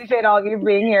really appreciate all of you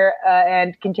being here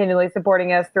and continually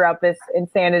supporting us throughout this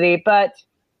insanity. But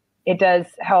it does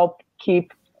help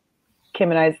keep Kim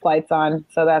and I's lights on,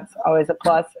 so that's always a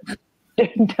plus.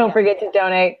 Don't forget to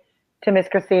donate to Miss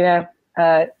Christina.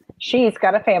 She's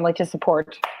got a family to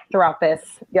support throughout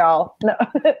this, y'all. No,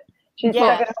 she's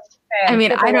stuck in a I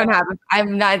mean, I don't have.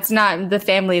 I'm not. It's not the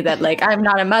family that I'm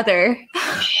not a mother.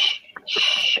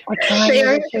 We're trying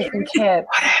to get you some tips.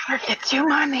 Whatever gets you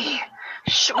money.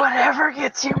 Whatever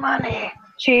gets you money.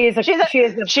 She's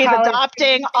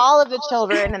adopting all of the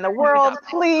children in the world.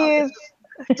 Please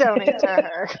donate to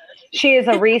her. She is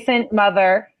a recent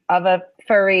mother of a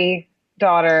furry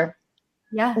daughter.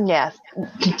 Yeah. Yes.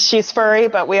 She's furry,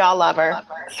 but we all love her.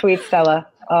 Sweet Stella.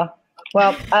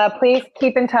 Well, please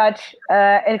keep in touch.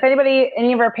 And if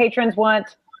any of our patrons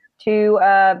want to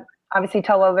obviously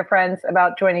tell other friends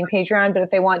about joining Patreon, but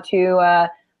if they want to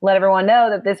let everyone know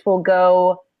that this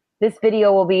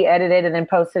video will be edited and then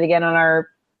posted again on our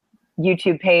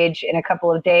YouTube page in a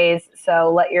couple of days.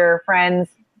 So let your friends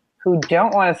who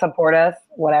don't want to support us,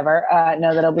 whatever,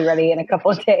 know that it'll be ready in a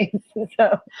couple of days.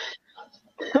 So,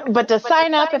 but to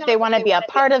sign up if they want to be a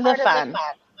part of the fun.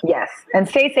 Yes. And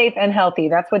stay safe and healthy.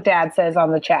 That's what Dad says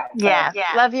on the chat. So. Yeah.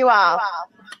 Love you all.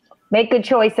 Make good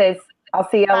choices. I'll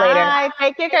see y'all later. Bye.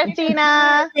 Thank you,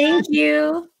 Christina. Thank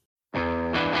you.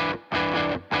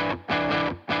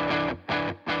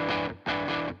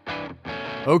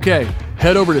 Okay,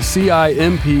 head over to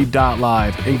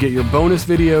CIMP.live and get your bonus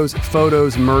videos,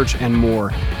 photos, merch, and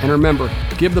more. And remember,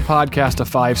 give the podcast a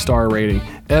 5-star rating.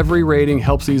 Every rating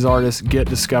helps these artists get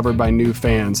discovered by new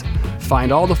fans.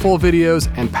 Find all the full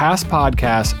videos and past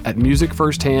podcasts at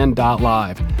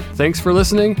musicfirsthand.live. Thanks for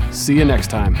listening. See you next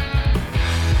time.